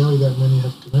nearly that many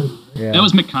have committed. Right? Yeah. That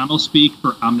was McConnell speak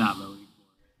for I'm not voting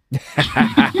for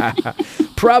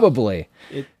it. Probably.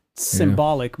 it's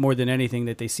symbolic more than anything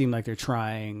that they seem like they're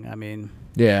trying. I mean,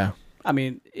 Yeah.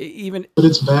 Even But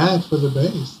it's bad for the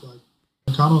base. Like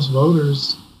McConnell's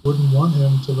voters wouldn't want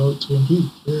him to vote to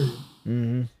impeach. Period.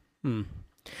 Mm-hmm.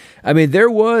 I mean,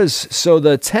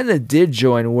 the 10 that did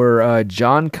join were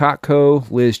John Kotko,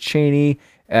 Liz Cheney,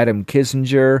 Adam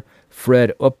Kissinger,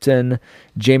 Fred Upton,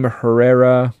 Jaime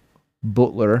Herrera,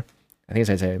 Butler. I think it's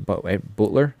how I say it,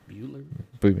 Butler?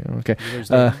 Okay.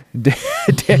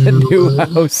 Dan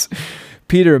Newhouse,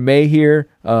 Peter Mayhew,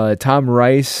 Tom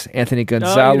Rice, Anthony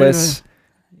Gonzalez,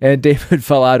 and David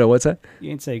Falato. What's that?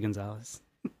 you ain't say Gonzalez.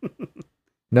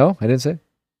 No, I didn't say.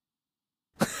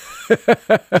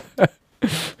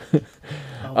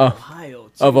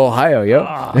 Ohio. Of Ohio, yep.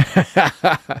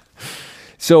 Ah.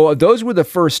 So those were the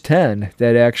first 10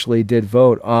 that actually did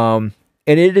vote. And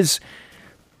it is,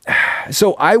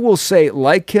 so I will say,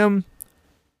 like him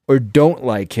or don't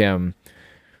like him,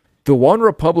 the one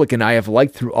Republican I have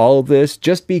liked through all of this,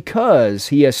 just because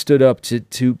he has stood up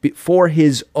for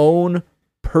his own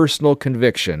personal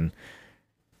conviction,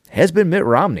 has been Mitt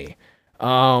Romney.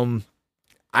 I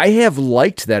have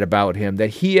liked that about him, that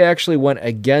he actually went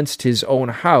against his own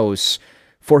house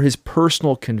for his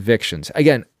personal convictions.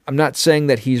 Again, I'm not saying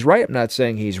that he's right. I'm not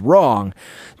saying he's wrong.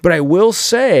 But I will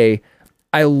say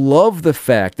I love the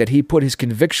fact that he put his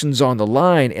convictions on the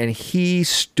line and he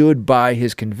stood by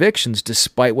his convictions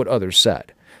despite what others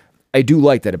said. I do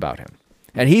like that about him.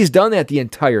 And he's done that the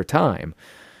entire time.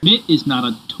 Mitt is not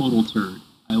a total turd.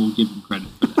 I will give him credit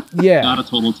for that. Yeah. Not a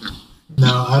total turd.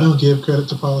 No, I don't give credit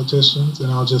to politicians,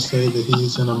 and I'll just say that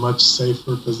he's in a much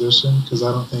safer position because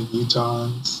I don't think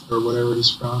Utahns or whatever he's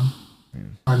from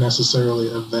are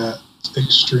necessarily of that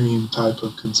extreme type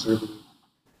of conservative,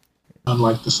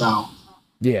 unlike the South.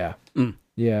 Yeah.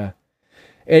 Yeah.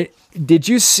 And did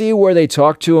you see where they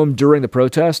talked to him during the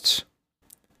protests?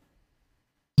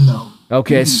 No.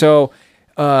 Okay, so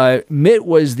Mitt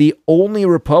was the only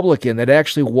Republican that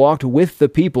actually walked with the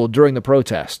people during the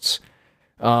protests.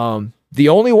 The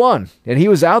only one. And he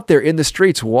was out there in the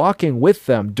streets walking with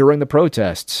them during the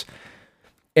protests.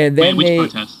 And then Wait,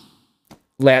 which protests?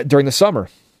 During the summer.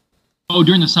 Oh,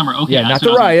 during the summer. Okay, yeah, not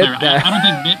the riot. I don't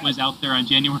think Mitt was out there on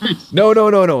January. No.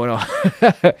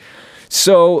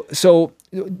 So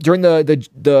during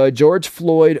the George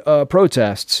Floyd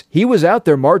protests, he was out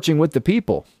there marching with the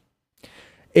people.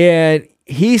 And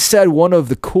he said one of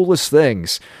the coolest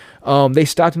things. They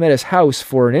stopped him at his house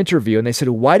for an interview, and they said,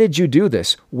 "Why did you do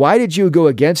this? Why did you go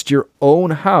against your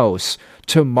own house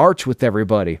to march with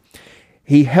everybody?"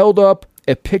 He held up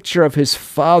a picture of his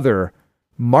father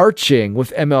marching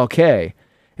with MLK,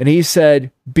 and he said,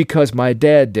 "Because my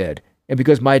dad did. And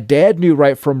because my dad knew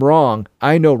right from wrong,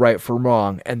 I know right from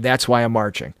wrong, and that's why I'm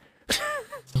marching."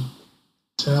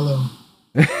 Tell him.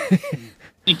 I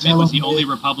think Mitt was the only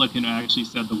Republican who actually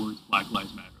said the words Black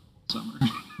Lives Matter all summer.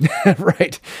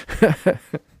 Right.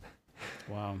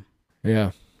 Wow.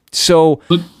 Yeah. So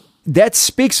that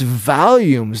speaks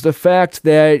volumes, the fact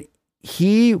that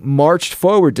he marched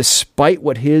forward despite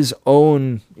what his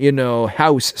own,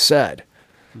 house said.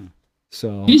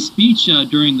 So his speech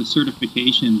during the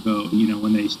certification vote,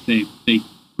 when they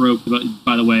broke,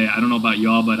 by the way, I don't know about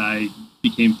y'all, but I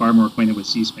became far more acquainted with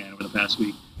C-SPAN over the past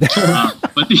week. But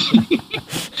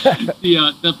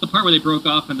the part where they broke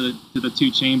off into the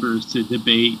two chambers to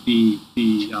debate the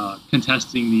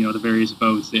contesting the various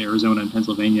votes, the Arizona and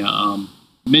Pennsylvania.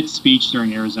 Mitt's speech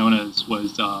during Arizona's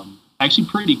was actually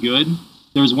pretty good.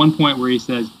 There was one point where he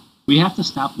says, "We have to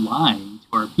stop lying to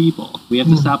our people. We have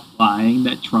to stop lying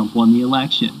that Trump won the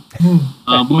election,"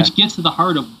 which gets to the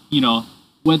heart of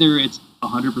whether it's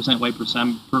 100% white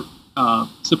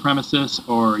supremacists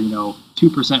or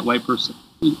 2% white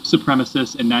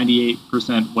supremacists and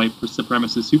 98% white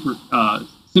supremacist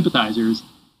sympathizers,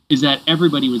 is that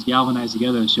everybody was galvanized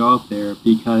together to show up there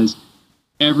because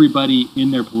everybody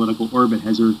in their political orbit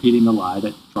has been repeating the lie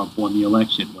that Trump won the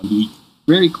election when he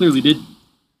very clearly didn't.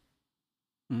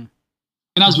 And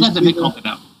I was glad that Mitt called it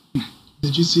out.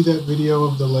 Did you see that video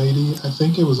of the lady? I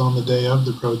think it was on the day of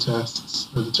the protests,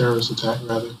 or the terrorist attack,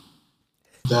 rather,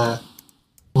 that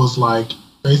was like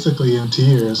basically in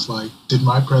tears, like, "Did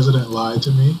my president lie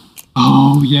to me?"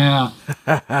 Oh, yeah. Is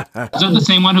that the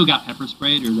same one who got pepper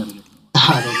sprayed, or is that a different one?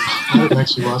 I don't know. I haven't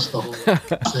actually watched the whole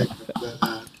segment.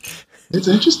 But, it's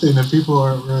interesting that people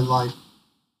are like,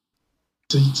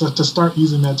 to start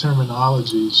using that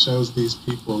terminology shows these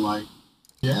people like,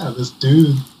 yeah, this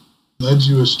dude led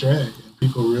you astray. And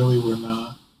people really were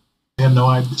not, they had no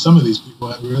idea. Some of these people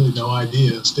had really no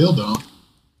idea, still don't.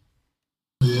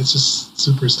 It's just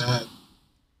super sad.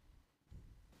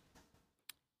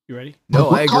 You ready? No,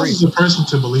 I what agree. causes a person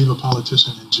to believe a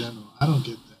politician in general? I don't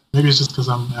get that. Maybe it's just because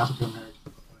I'm African American.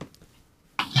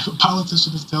 If a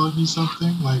politician is telling me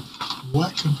something, like,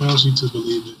 what compels you to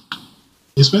believe it?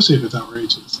 Especially if it's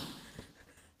outrageous.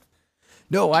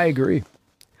 No, I agree.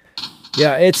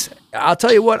 Yeah, I'll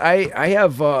tell you what, I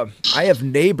have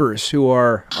neighbors who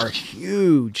are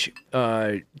huge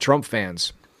Trump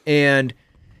fans, and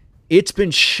it's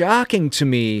been shocking to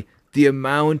me the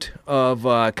amount of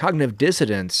cognitive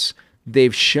dissonance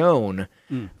they've shown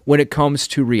when it comes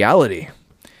to reality.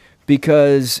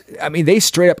 Because, I mean, they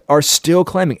straight up are still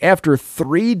claiming, after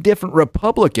 3 different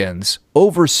Republicans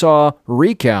oversaw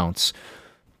recounts,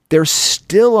 they're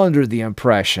still under the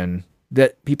impression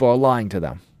that people are lying to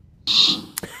them.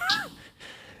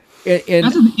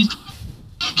 and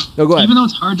No, go ahead. Even though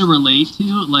it's hard to relate to,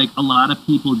 like a lot of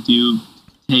people do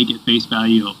take at face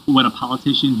value what a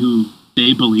politician who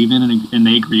they believe in and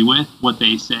they agree with, what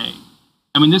they say.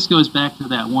 I mean, this goes back to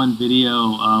that one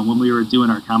video when we were doing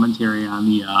our commentary on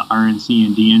the RNC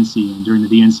and DNC, and during the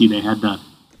DNC they had the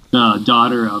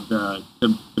daughter of the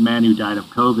man who died of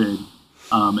COVID,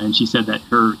 and she said that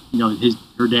her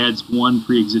dad's one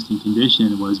pre-existing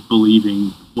condition was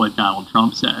believing what Donald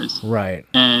Trump says. Right.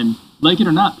 And like it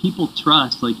or not, people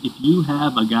trust. Like if you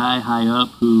have a guy high up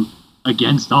who,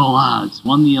 against all odds,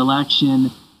 won the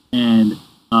election and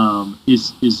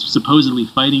is supposedly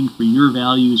fighting for your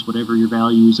values, whatever your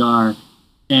values are,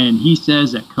 and he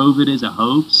says that COVID is a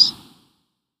hoax.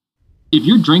 If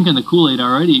you're drinking the Kool-Aid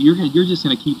already, you're just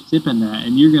going to keep sipping that,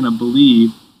 and you're going to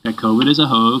believe that COVID is a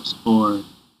hoax or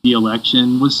the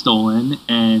election was stolen,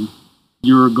 and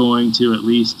you're going to at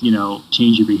least,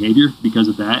 change your behavior because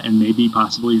of that, and maybe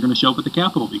possibly you're going to show up at the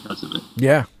Capitol because of it.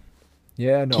 Yeah.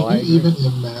 Yeah, no, Can you even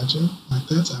imagine? Like,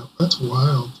 that's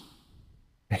wild.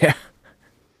 Yeah.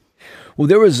 Well,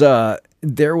 there was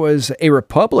a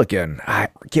Republican, I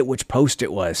forget which post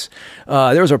it was.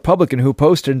 There was a Republican who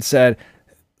posted and said,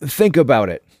 think about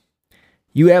it.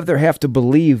 You either have to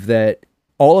believe that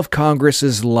all of Congress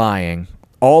is lying,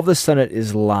 all of the Senate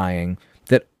is lying,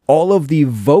 that all of the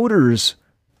voters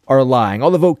are lying,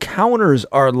 all the vote counters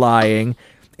are lying,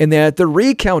 and that the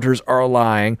recounters are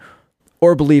lying,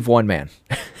 or believe one man.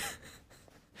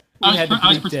 I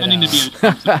was pretending to be a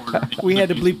Trump supporter. We had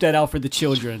to bleep that out for the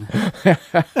children.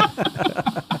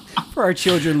 For our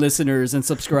children listeners and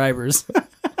subscribers.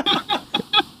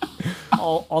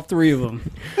 all three of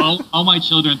them. All my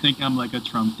children think I'm like a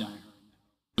Trump diehard.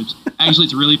 Which actually,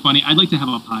 it's really funny. I'd like to have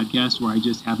a podcast where I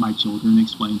just have my children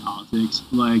explain politics.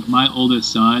 Like my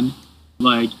oldest son,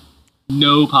 like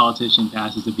no politician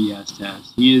passes the BS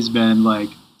test. He has been like,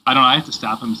 I don't know, I have to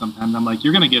stop him sometimes. I'm like,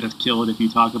 you're going to get us killed if you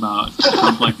talk about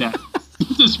Trump like that.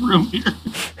 This room here.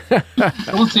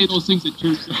 I won't say those things at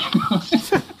church.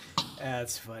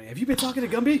 That's funny. Have you been talking to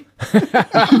Gumby?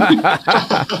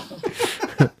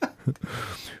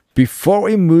 Before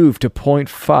we move to point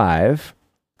 5,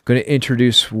 I'm going to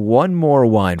introduce one more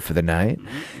wine for the night.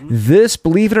 Mm-hmm. This,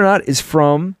 believe it or not, is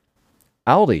from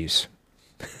Aldi's.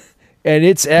 And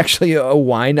it's actually a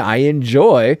wine I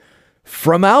enjoy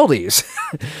from Aldi's.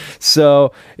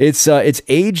 So it's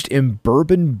aged in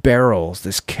bourbon barrels.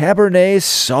 This Cabernet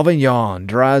Sauvignon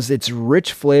draws its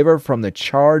rich flavor from the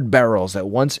charred barrels that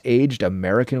once aged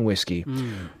American whiskey.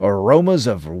 Aromas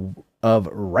of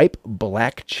ripe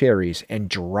black cherries and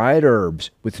dried herbs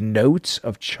with notes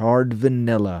of charred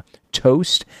vanilla,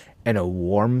 toast, and a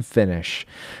warm finish.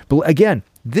 But again,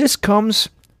 this comes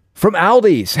from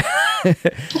Aldi's.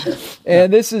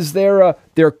 And this is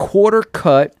their quarter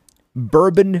cut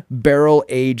bourbon barrel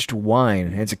aged wine.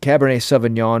 It's a Cabernet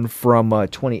Sauvignon from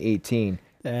 2018.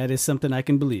 That is something I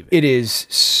can believe in. It is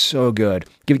so good.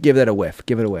 Give that a whiff.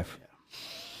 Give it a whiff.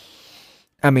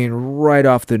 I mean, right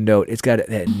off the note, it's got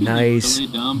that nice,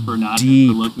 really dumb for not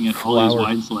deep looking at all his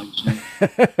wine selection.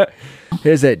 It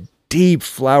has that deep,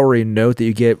 flowery note that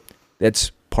you get.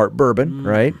 That's part bourbon,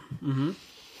 right? Mm-hmm.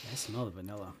 I smell the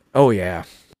vanilla. Oh yeah.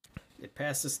 It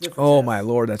passed the sniffer Oh test. my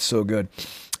Lord, that's so good.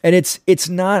 And it's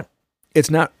not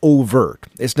overt.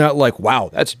 It's not like, wow,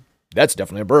 that's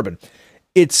definitely a bourbon.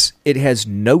 It has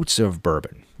notes of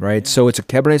bourbon, right? Yeah. So it's a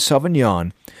Cabernet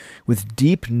Sauvignon with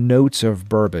deep notes of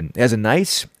bourbon. It has a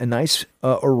nice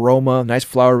aroma, nice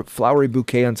flowery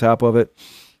bouquet on top of it.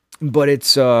 But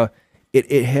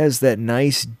it has that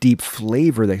nice deep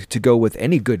flavor to go with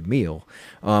any good meal.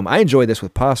 I enjoy this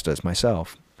with pastas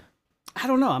myself. I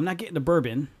don't know. I'm not getting the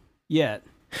bourbon yet.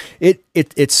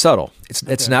 It's subtle.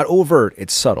 It's not overt.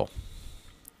 It's subtle.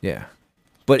 Yeah,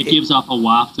 but it gives off a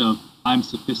waft of I'm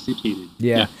sophisticated.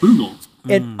 Yeah, frugal.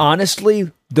 And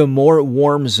honestly, the more it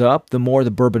warms up, the more the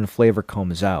bourbon flavor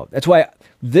comes out. That's why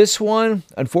this one,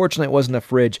 unfortunately, it wasn't in the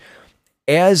fridge.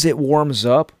 As it warms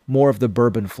up, more of the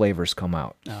bourbon flavors come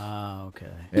out. Oh, okay.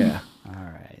 Yeah. All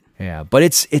right. Yeah, but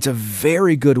it's a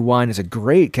very good wine. It's a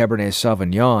great Cabernet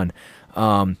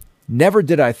Sauvignon. Never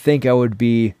did I think I would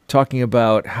be talking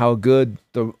about how good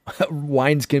the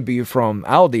wines can be from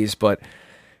Aldi's, but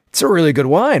it's a really good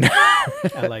wine.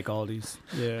 I like Aldi's.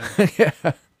 Yeah.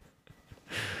 Yeah.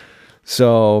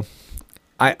 So,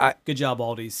 I good job,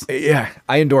 Aldi's. Yeah,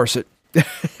 I endorse it.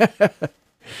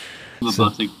 I'm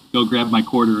about to go grab my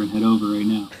quarter and head over right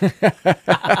now.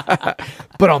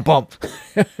 But on bump.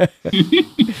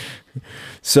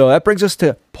 So that brings us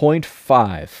to point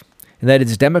 5. And that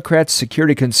is Democrats'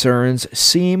 security concerns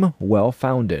seem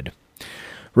well-founded.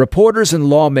 Reporters and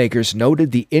lawmakers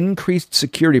noted the increased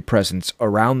security presence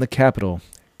around the Capitol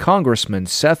Congressman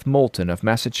Seth Moulton of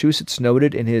Massachusetts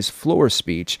noted in his floor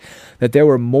speech that there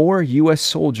were more U.S.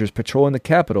 soldiers patrolling the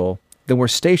Capitol than were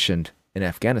stationed in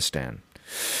Afghanistan.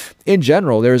 In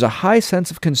general, there is a high sense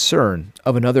of concern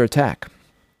of another attack.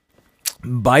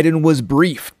 Biden was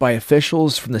briefed by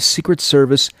officials from the Secret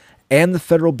Service and the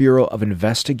Federal Bureau of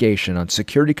Investigation on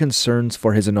security concerns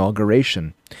for his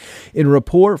inauguration. In a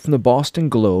report from the Boston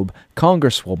Globe,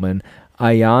 Congresswoman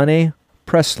Ayanna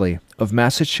Pressley of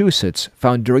Massachusetts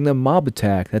found during the mob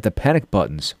attack that the panic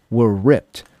buttons were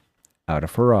ripped out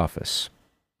of her office.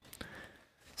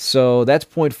 So that's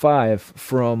point 5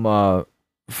 from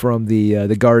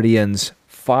the Guardian's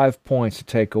 5 points to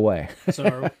take away.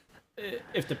 So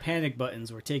if the panic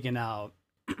buttons were taken out,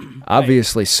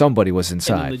 obviously somebody was and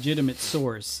inside. a legitimate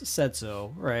source said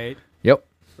so, right? Yep.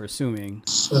 We're assuming.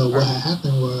 So what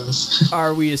happened was,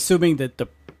 Are we assuming that the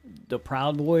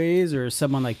Proud Boys or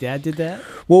someone like that did that?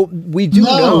 Well, we do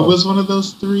no, know. it was one of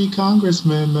those 3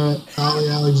 congressmen that Ali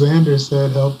Alexander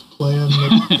said helped plan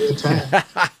the attack.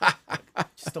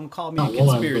 Just don't call me a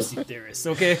conspiracy theorist,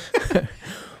 okay?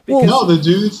 Well, No, the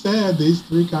dude said these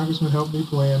 3 congressmen helped me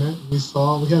plan it. We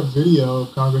have video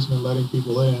of congressmen letting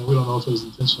people in. We don't know if it was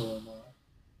intentional or not.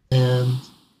 And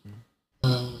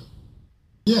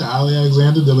Ali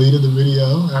Alexander deleted the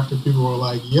video after people were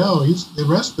like, "Yo,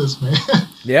 arrest this man."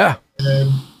 Yeah.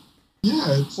 And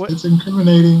it's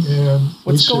incriminating, and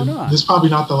What's going on? This is probably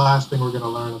not the last thing we're going to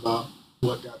learn about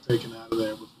what got taken out of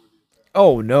there before the attack.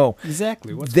 Oh, no.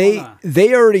 Exactly. What's going on?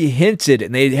 They already hinted,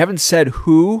 and they haven't said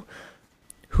whose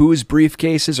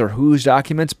briefcases or whose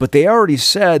documents, but they already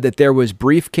said that there was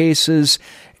briefcases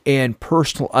and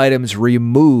personal items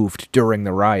removed during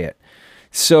the riot.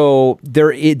 So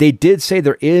they did say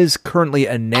there is currently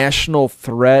a national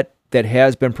threat that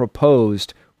has been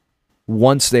proposed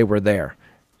once they were there,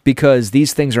 because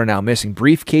these things are now missing.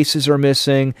 Briefcases are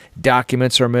missing,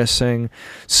 documents are missing.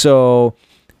 So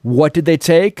what did they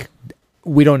take?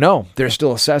 We don't know. They're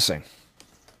still assessing.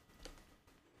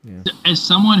 Yeah. As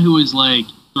someone who is like,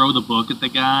 throw the book at the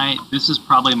guy, this is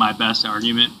probably my best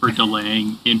argument for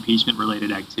delaying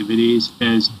impeachment-related activities,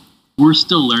 is we're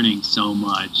still learning so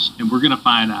much, and we're going to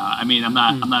find out. I mean, I'm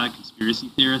not a conspiracy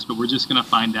theorist, but we're just going to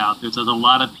find out. There's a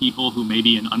lot of people who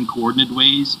maybe in uncoordinated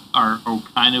ways are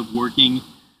kind of working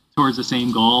towards the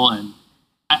same goal, and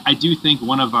I do think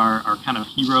one of our kind of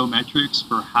hero metrics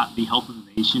for the health of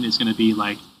the nation is going to be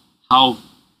like how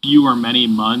few or many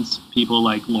months people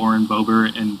like Lauren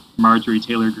Boebert and Marjorie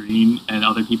Taylor Greene and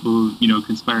other people who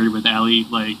conspired with Ali,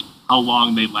 like how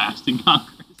long they last in Congress.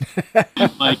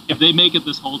 Like if they make it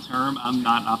this whole term, I'm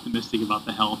not optimistic about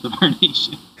the health of our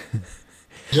nation.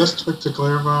 Just to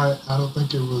clarify, I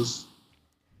think it was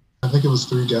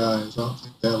 3 guys. I don't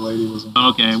think that lady was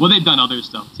involved. Okay, well they've done other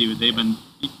stuff too. They've been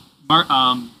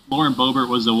Lauren Boebert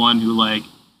was the one who like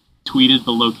tweeted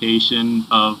the location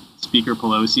of Speaker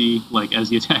Pelosi like as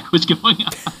the attack was going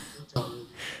on.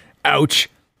 Ouch.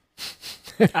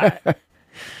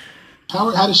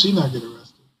 How did she not get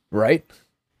arrested? Right?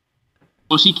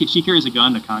 Well, she carries a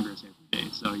gun to Congress every day,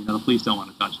 so the police don't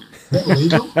want to touch her. Is that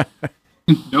legal?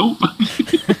 Nope.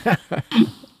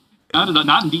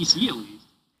 not in D.C. at least.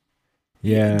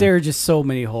 Yeah. There are just so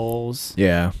many holes.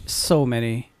 Yeah. So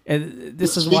many. And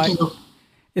this is why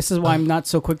I'm not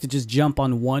so quick to just jump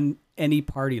on any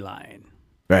party line.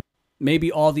 Right.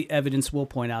 Maybe all the evidence will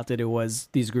point out that it was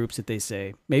these groups that they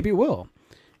say. Maybe it will.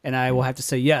 And I will have to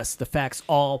say, yes, the facts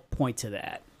all point to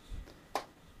that.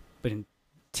 But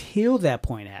until that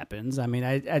point happens, I mean,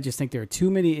 I just think there are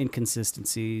too many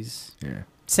inconsistencies. Yeah.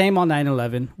 Same on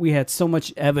 9/11. We had so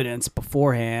much evidence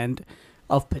beforehand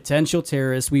of potential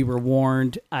terrorists. We were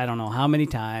warned, I don't know how many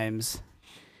times.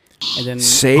 And then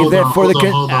Save that for the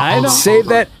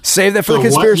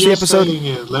conspiracy episode.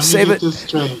 Let me get this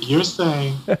straight. You're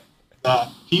saying that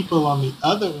people on the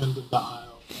other end of the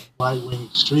aisle, right-wing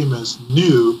extremists,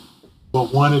 knew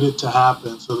but wanted it to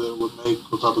happen so that it would make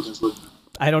Republicans look bad.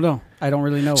 I don't know. I don't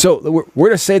really know. So we're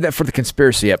going to save that for the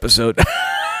conspiracy episode.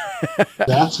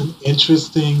 That's an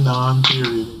interesting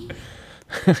non-theory.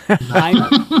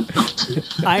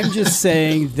 I'm just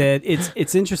saying that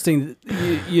it's interesting,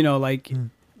 like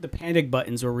the panic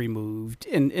buttons were removed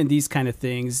and these kind of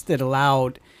things that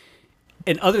allowed,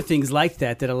 and other things like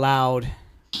that allowed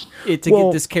it to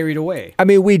get this carried away. I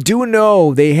mean, we do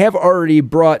know they have already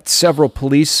brought several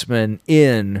policemen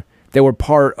in that were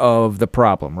part of the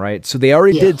problem, right? So they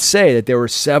already did say that there were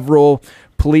several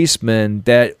policemen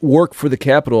that work for the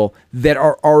Capitol that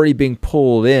are already being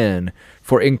pulled in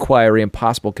for inquiry and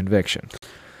possible conviction.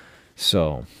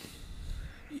 So,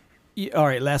 all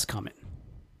right, last comment.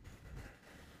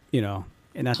 And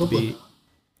not to be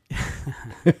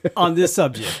on this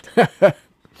subject.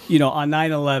 on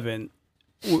 9/11,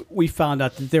 we found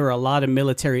out that there were a lot of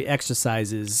military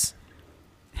exercises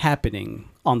happening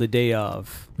on the day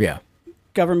of. Yeah.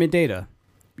 Government data.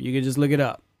 You can just look it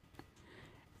up.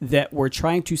 That were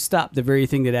trying to stop the very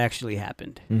thing that actually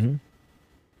happened. Mm-hmm.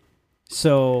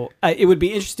 So it would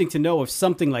be interesting to know if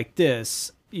something like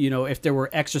this, if there were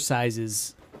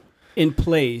exercises in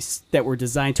place that were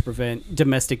designed to prevent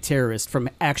domestic terrorists from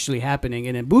actually happening,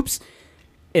 and then boops,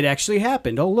 it actually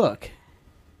happened. Oh, look.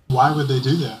 Why would they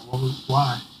do that?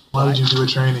 Why? Why would you do a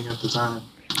training at the time?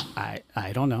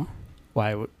 I don't know.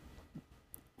 Why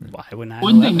wouldn't I?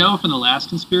 Wouldn't they know from the last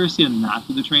conspiracy and not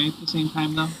do the training at the same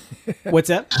time, though? What's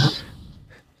that?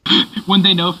 Wouldn't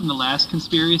they know from the last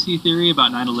conspiracy theory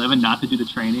about 9/11 not to do the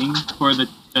training for the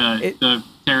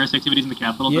terrorist activities in the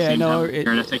Capitol at the same time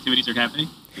terrorist activities are happening?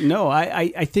 No,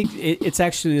 I think it's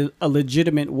actually a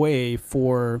legitimate way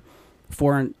for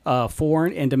foreign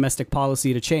and domestic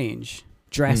policy to change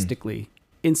drastically,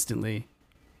 instantly.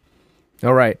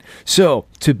 All right. So,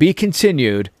 to be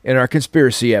continued in our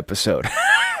conspiracy episode.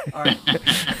 All right.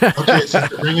 Okay, so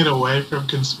to bring it away from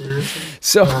conspiracy.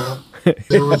 So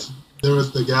there was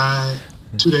the guy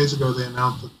 2 days ago. They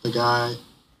announced that the guy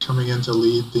coming in to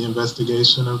lead the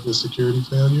investigation of the security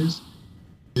failures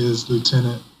is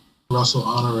Lieutenant Russell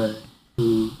Honore,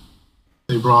 who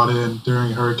they brought in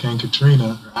during Hurricane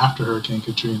Katrina or after Hurricane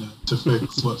Katrina to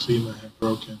fix what FEMA had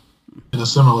broken in a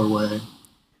similar way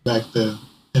back then.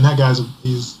 And that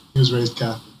he was raised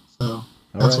Catholic, so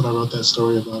that's what I wrote that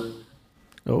story about earlier.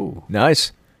 Oh,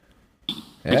 nice.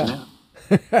 Yeah.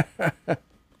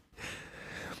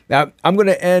 Now, I'm going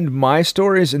to end my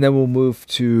stories, and then we'll move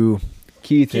to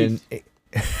Keith.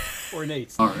 Or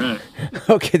Nate. All right.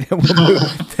 Okay, then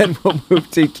we'll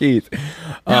move to Keith.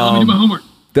 Yeah, let me do my homework.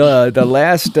 The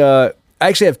last, I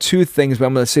actually have two things, but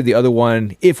I'm going to say the other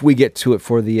one if we get to it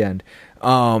for the end.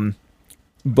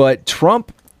 But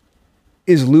Trump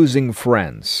is losing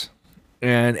friends.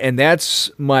 And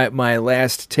that's my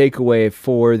last takeaway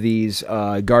for these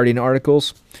Guardian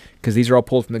articles, because these are all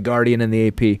pulled from the Guardian and the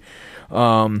AP.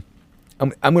 I'm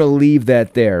going to leave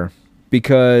that there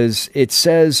because it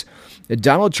says that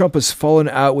Donald Trump has fallen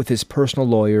out with his personal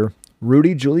lawyer,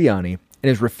 Rudy Giuliani,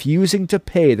 and is refusing to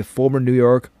pay the former New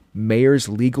York mayor's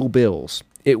legal bills.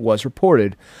 It was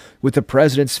reported, with the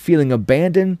president's feeling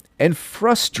abandoned and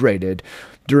frustrated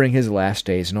during his last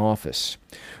days in office.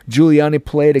 Giuliani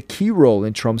played a key role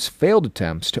in Trump's failed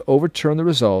attempts to overturn the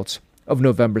results of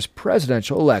November's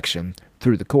presidential election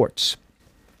through the courts.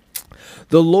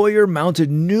 The lawyer mounted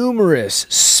numerous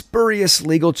spurious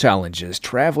legal challenges,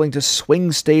 traveling to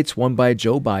swing states won by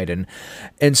Joe Biden,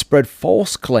 and spread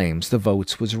false claims the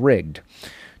votes was rigged.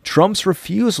 Trump's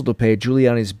refusal to pay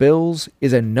Giuliani's bills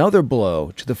is another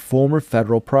blow to the former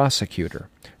federal prosecutor.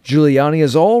 Giuliani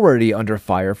is already under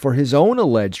fire for his own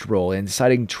alleged role in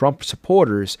inciting Trump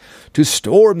supporters to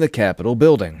storm the Capitol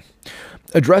building.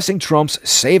 Addressing Trump's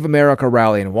Save America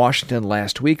rally in Washington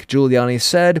last week, Giuliani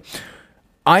said,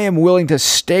 "I am willing to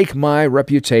stake my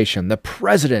reputation. The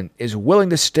president is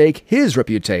willing to stake his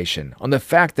reputation on the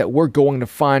fact that we're going to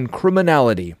find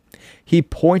criminality." He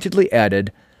pointedly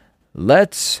added,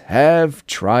 "Let's have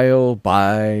trial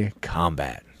by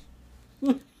combat."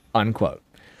 Unquote.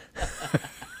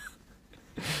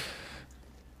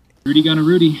 Rudy gonna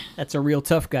Rudy. That's a real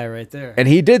tough guy right there. And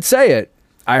he did say it.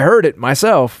 I heard it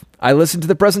myself. I listened to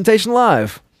the presentation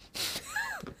live.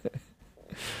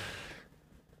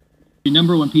 The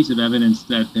number one piece of evidence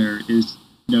that there is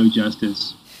no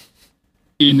justice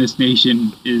in this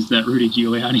nation is that Rudy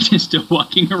Giuliani is still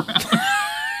walking around.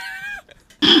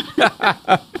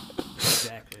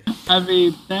 Exactly. I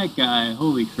mean, that guy,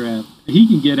 holy crap. He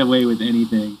can get away with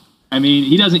anything. I mean,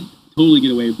 he doesn't totally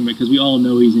get away from it because we all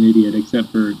know he's an idiot except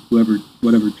for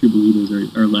whatever true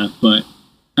believers are left. But,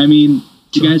 I mean,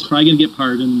 the guy's probably going to get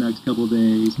pardoned the next couple of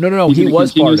days. No, He's he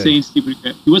was continue pardoned. saying stupid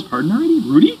crap. He was pardoned already?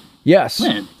 Rudy? Yes.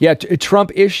 When? Yeah,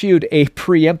 Trump issued a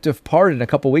preemptive pardon a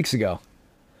couple weeks ago.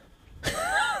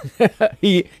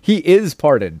 He is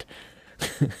pardoned.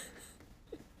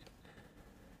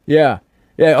 Yeah.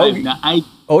 Yeah.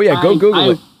 Go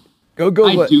Google it. Go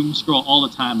Google I it. doom scroll all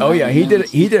the time. Oh yeah, he did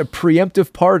a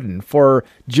preemptive pardon for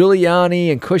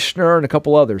Giuliani and Kushner and a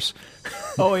couple others.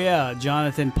 Oh yeah,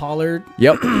 Jonathan Pollard.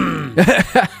 Yep.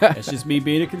 That's just me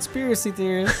being a conspiracy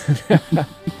theorist.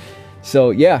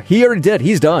 So yeah, he already did.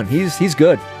 He's done. He's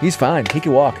good. He's fine. He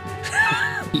can walk.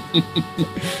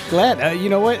 Glad. You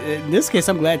know what? In this case,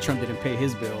 I'm glad Trump didn't pay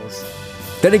his bills.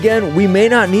 Then again, we may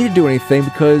not need to do anything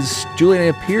because Giuliani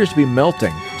appears to be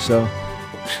melting. So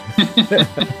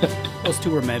Those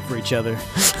two were meant for each other.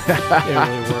 They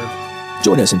really were.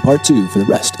 Join us in part 2 for the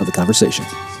rest of the conversation.